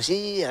असाध्यै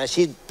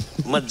हाँसी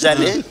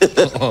मजाले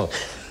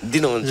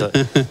दिनुहुन्छ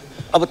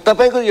अब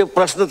तपाईँको यो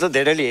प्रश्न त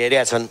धेरैले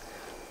हेरेका छन्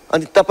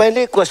अनि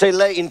तपाईँले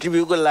कसैलाई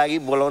इन्टरभ्यूको लागि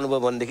बोलाउनु भयो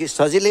भनेदेखि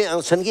सजिलै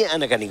आउँछन् कि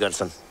आनाकानी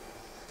गर्छन्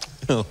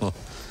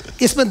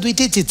यसमा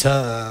दुईटै चिज छ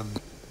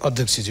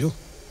अध्यक्षज्यू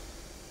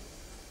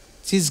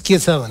चिज के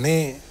छ भने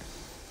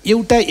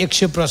एउटा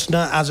यक्ष प्रश्न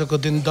आजको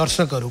दिन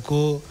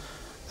दर्शकहरूको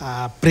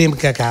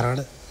प्रेमका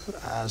कारण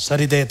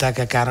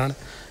सहृदयताका कारण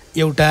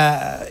एउटा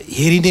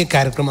हेरिने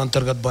कार्यक्रम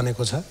अन्तर्गत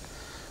बनेको छ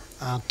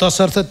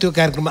तसर्थ त्यो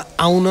कार्यक्रममा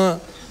आउन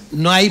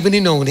नआई पनि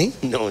नहुने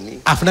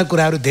आफ्ना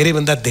कुराहरू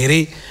धेरैभन्दा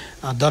धेरै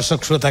दर्शक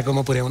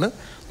श्रोताकोमा पुर्याउन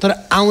तर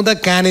आउँदा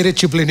कहाँनिर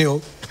चिप्लिने हो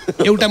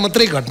एउटा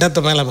मात्रै घटना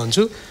तपाईँलाई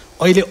भन्छु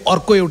अहिले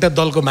अर्को एउटा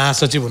दलको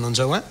महासचिव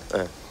हुनुहुन्छ उहाँ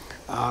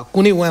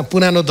कुनै उहाँ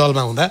पुरानो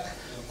दलमा हुँदा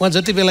उहाँ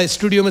जति बेला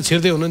स्टुडियोमा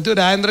छिर्दै हुनुहुन्थ्यो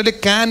राजेन्द्रले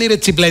कहाँनिर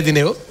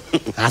चिप्लाइदिने हो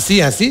हाँसी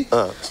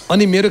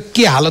अनि मेरो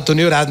के हालत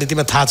हुने हो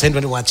राजनीतिमा थाहा छैन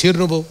भने उहाँ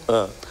छिर्नुभयो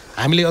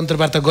हामीले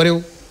अन्तर्वार्ता गऱ्यौँ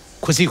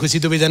खुसी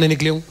दुवैजना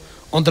निक्ल्यौँ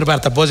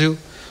अन्तर्वार्ता बज्यो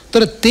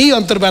तर त्यही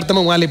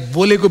अन्तर्वार्तामा उहाँले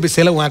बोलेको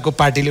विषयलाई उहाँको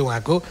पार्टीले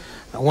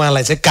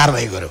उहाँलाई चाहिँ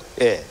कारवाही गर्यो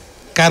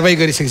कारवाही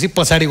गरिसकेपछि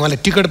पछाडि उहाँले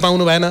टिकट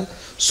पाउनु भएन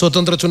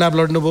स्वतन्त्र चुनाव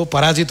लड्नुभयो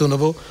पराजित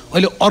हुनुभयो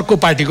अहिले अर्को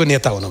पार्टीको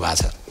नेता हुनुभएको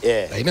छ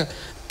होइन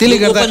त्यसले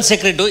गर्दा ओपन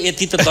सेक्रेट हो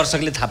यति त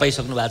दर्शकले थाहा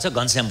पाइसक्नु भएको छ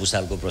घनश्याम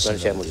भुसालको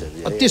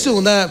प्रश्न त्यसो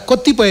हुँदा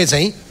कतिपय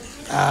चाहिँ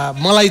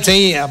मलाई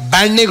चाहिँ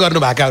बाँड्ने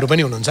गर्नुभएकाहरू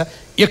पनि हुनुहुन्छ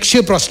यक्ष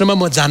प्रश्नमा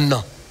म जान्न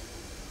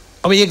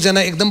अब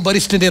एकजना एकदम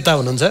वरिष्ठ नेता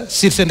हुनुहुन्छ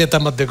शीर्ष नेता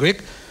मध्येको एक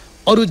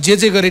अरू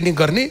जे गरे नि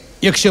गर्ने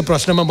यक्ष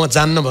प्रश्नमा म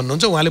जान्न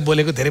भन्नुहुन्छ उहाँले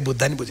बोलेको धेरै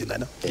बुझ्दा नि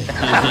बुझिँदैन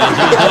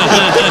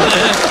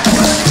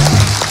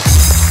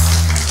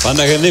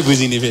भन्दाखेरि नै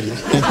बुझिने फेरि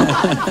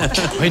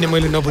होइन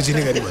मैले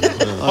नबुझिने गरी भने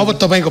अब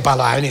तपाईँको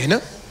पालो आयो नि होइन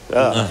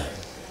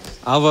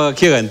अब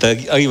के गर्ने त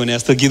अघि भने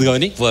जस्तो गीत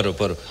गाउने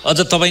परो अझ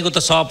तपाईँको त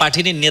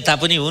सहपाठी नै नेता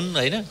पनि हुन्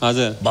होइन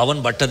हजुर भवन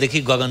भट्टदेखि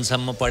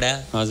गगनसम्म पढ्या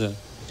हजुर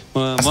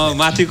म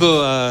माथिको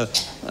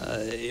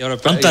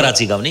एउटा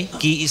अन्तराची गाउने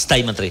कि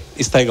स्थायी मात्रै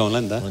स्थायी गाउँला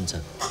नि त हुन्छ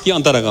के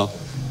अन्तरा गाउँ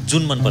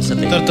जुन मनपर्छ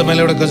तर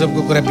तपाईँले एउटा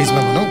गजबको कुरा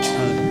बिचमा भनौँ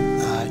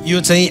यो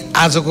चाहिँ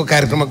आजको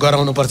कार्यक्रममा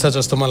गराउनुपर्छ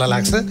जस्तो मलाई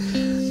लाग्छ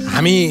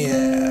हामी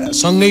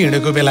सँगै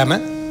हिँडेको बेलामा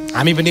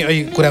हामी पनि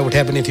अहिले कुरा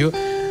उठाए पनि थियो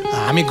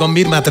हामी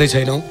गम्भीर मात्रै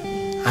छैनौँ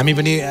हामी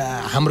पनि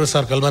हाम्रो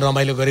सर्कलमा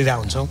रमाइलो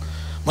गरिरहेको हुन्छौँ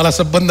मलाई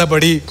सबभन्दा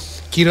बढी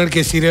किरण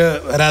केसी र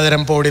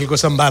राजाराम पौडेलको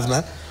संवादमा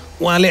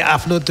उहाँले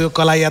आफ्नो त्यो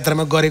कला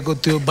यात्रामा गरेको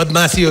त्यो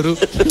बदमासीहरू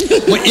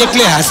म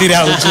एक्लै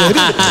हाँसिरहेको हुन्छु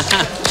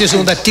त्यसो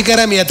हुँदा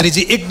टिकाराम यात्री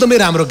चाहिँ एकदमै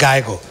राम्रो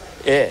गायक हो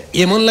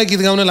यमनलाई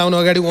गीत गाउन लाउनु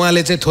अगाडि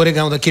उहाँले चाहिँ थोरै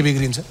गाउँदा के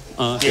बिग्रिन्छ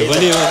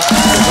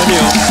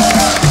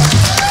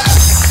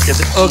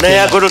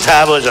नयाँ कुरो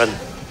थाहा भयो झन्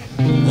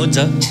हुन्छ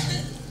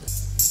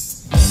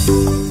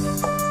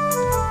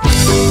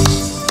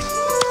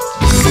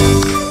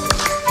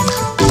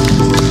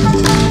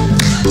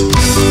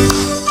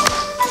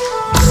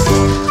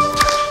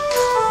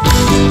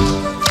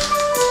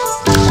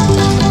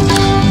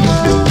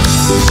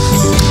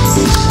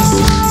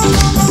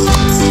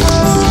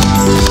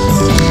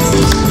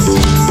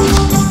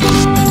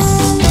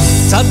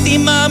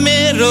छातीमा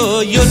मेरो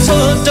यो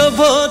छोटो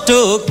भोटो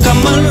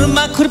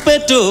कमरमा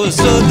खुर्पेटो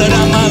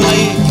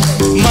सोदरामालाई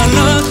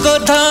मनको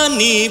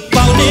धनी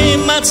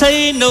पाउनेमा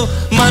छैनौ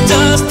म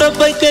जस्तो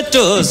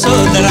बैकेटो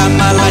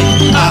सोदरामालाई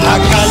आहा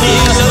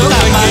कालिलो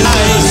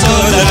तामालाई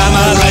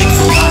सोदरामालाई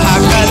आहा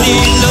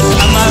कालिलो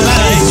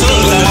तामालाई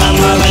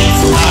सोदरामालाई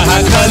आहा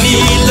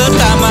कालिलो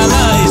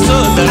तामालाई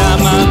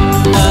सोदरामा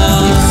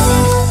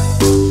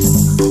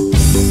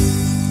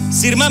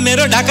शिरमा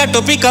मेरो ढाका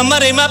टोपी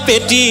कमरैमा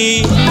पेटी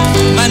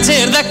मान्छे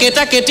हेर्दा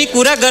केटा केटी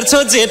कुरा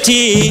गर्छौ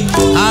जेठी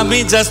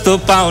हामी जस्तो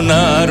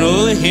पाउनहरू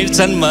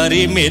हिँड्छन्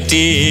मरी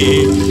मेटी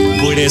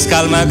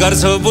बुढेसकालमा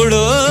गर्छौ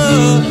बुढो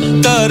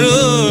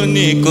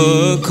तरुनीको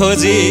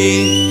खोजी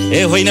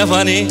ए होइन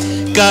भने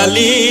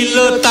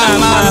कालिलो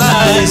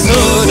तामालाई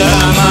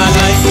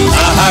सोदरामालाई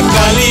आहा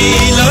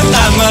कालिलो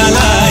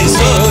तामालाई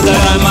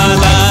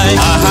सोदरामालाई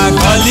आहा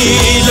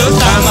कालिलो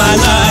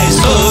तामालाई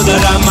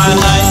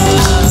सोदरामालाई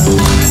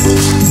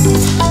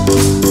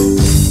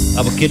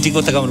अब केटीको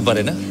त गाउनु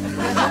परेन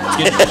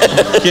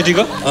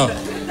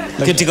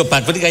केटीको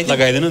पाठ पनि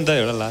लगाइदिनु नि त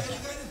एउटा ला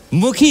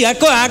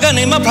मुखियाको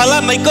आँगनैमा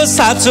फलामैको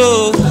साँचो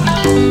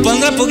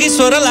 15 पुगी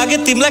 16 लागे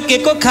तिमीलाई के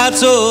को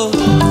खाँचो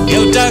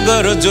एउटा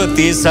गरो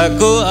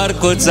ज्योतिषको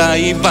अर्को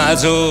चाहिँ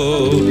बाँझो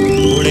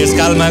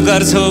बुढेसकालमा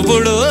गर्छौ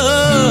बुढो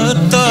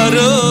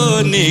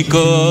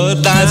तरुनीको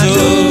दाजो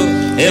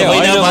ए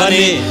होइन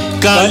भने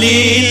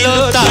कालिलो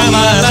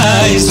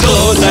तामालाई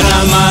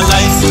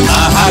सोदरामालाई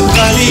आहा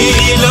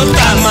कालिलो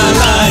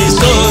तामालाई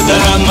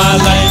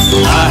सोदरामालाई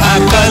आहा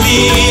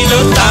कालिलो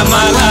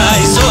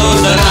तामालाई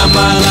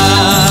सोदरामालाई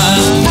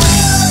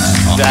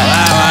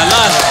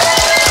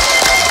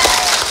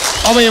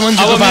अब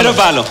यमनजीको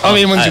पालो अब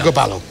यमनजीको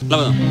पालो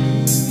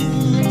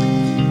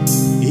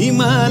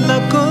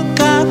हिमालको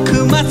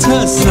काखमा छ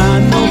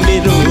सानो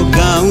मेरो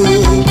गाउँ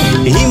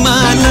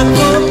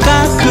हिमालको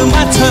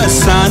काखमा छ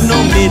सानो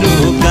मेरो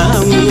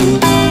गाउँ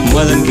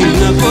मदन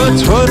किर्नको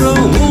छोरो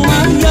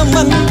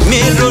यमन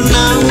मेरो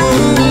नाउँ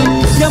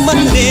यमन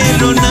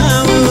मेरो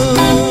नाउँ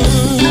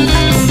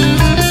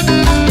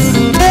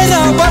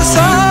 13 वर्ष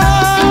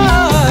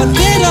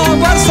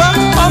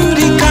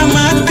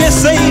अमेरिकामा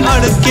त्यसै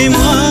अड्के म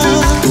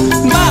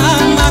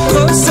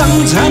मामाको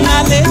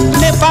सम्झनाले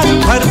नेपाल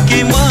फर्के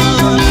म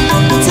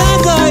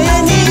जागए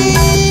नि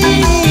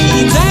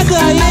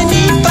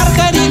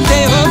तरकारी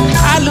त्यही हो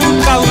आलु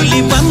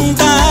काउली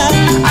बन्दा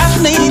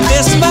आफ्नै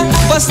देशमा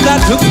बस्दा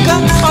ढुक्क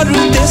अरू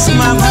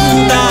देशमा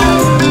भन्दा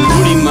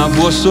बुढीमा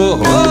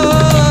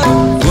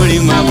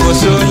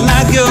बोसो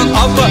लाग्यो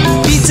अब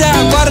पिज्जा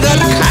बर्गर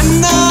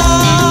खान्न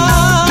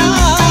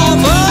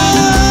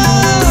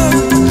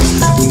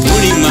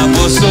बुढीमा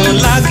बोसो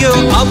लाग्यो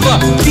अब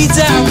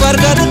पिज्जा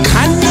बर्गर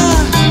खान्न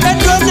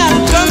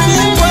डोनाल्ड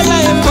ट्रम्पले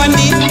बोलाए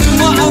पनि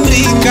म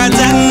अमेरिका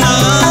जान्न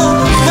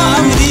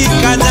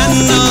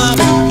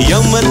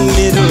यमन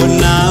मेरो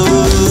नाउँ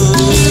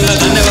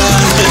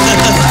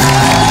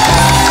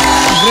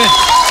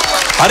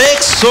हरेक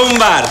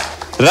सोमबार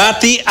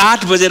राति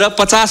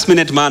 8:50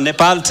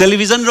 नेपाल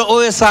टेलिभिजन र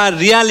OSR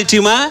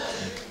रियालिटीमा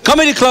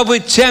comedy club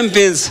with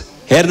champions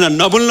हेर्न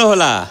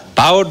नभुल्नुहोला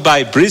powered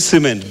by bridge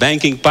cement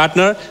banking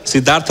partner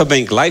Siddhartha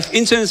bank life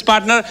insurance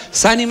partner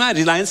Sanima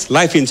Reliance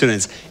life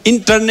insurance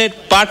internet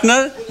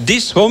partner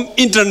dish home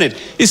internet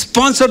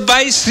sponsored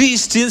by Shri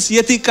stills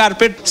यति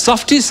carpet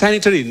softie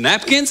sanitary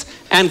napkins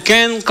and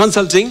can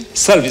consulting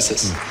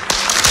services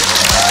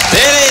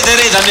धेरै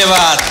धेरै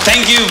धन्यवाद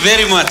thank you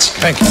very much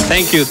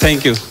thank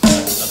you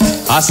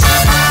हस्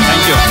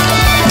thank you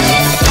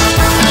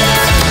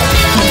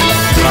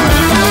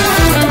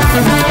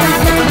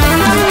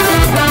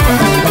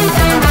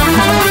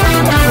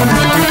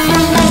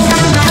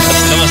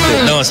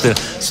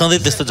स्टेजतिर सधैँ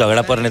त्यस्तो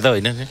झगडा पर्ने त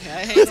होइन नि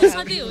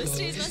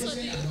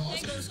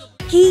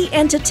Key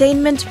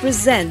Entertainment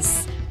presents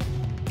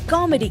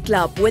Comedy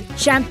Club with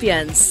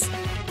Champions.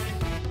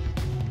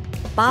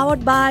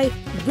 Powered by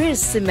Bir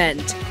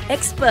Cement,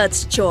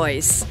 Expert's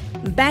Choice.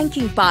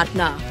 Banking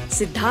Partner,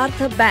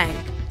 Siddhartha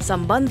Bank.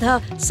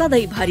 Sambandha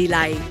Sadai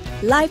Bharilai.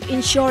 Life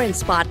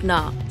Insurance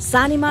Partner,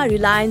 Sanima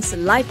Reliance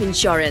Life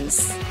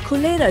Insurance.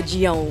 Khulera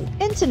Jiyon.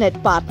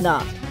 Internet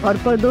Partner,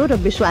 Arpan र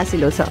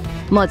विश्वासिलो छ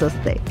म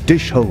जस्तै.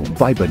 Dish Home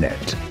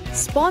Fibernet.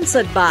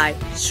 Sponsored by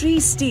Shree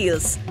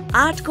Steels.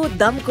 8 को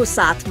दम को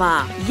साथ मा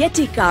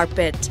Yeti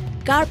Carpet.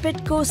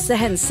 Carpet को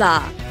सहनसा.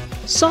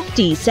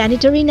 Softy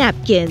Sanitary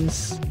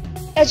Napkins.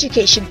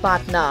 Education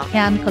Partner.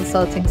 Can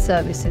Consulting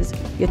Services,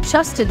 your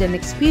trusted and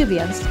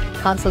experienced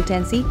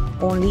consultancy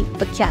only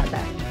for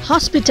Canada.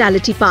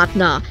 Hospitality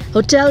Partner,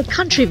 Hotel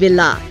Country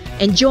Villa.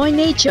 Enjoy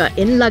nature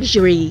in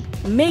luxury.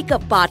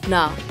 Makeup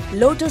Partner,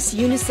 Lotus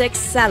Unisex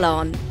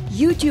Salon.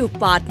 YouTube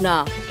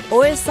Partner,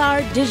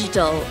 OSR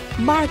Digital.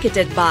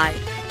 Marketed by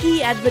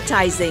Key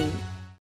Advertising.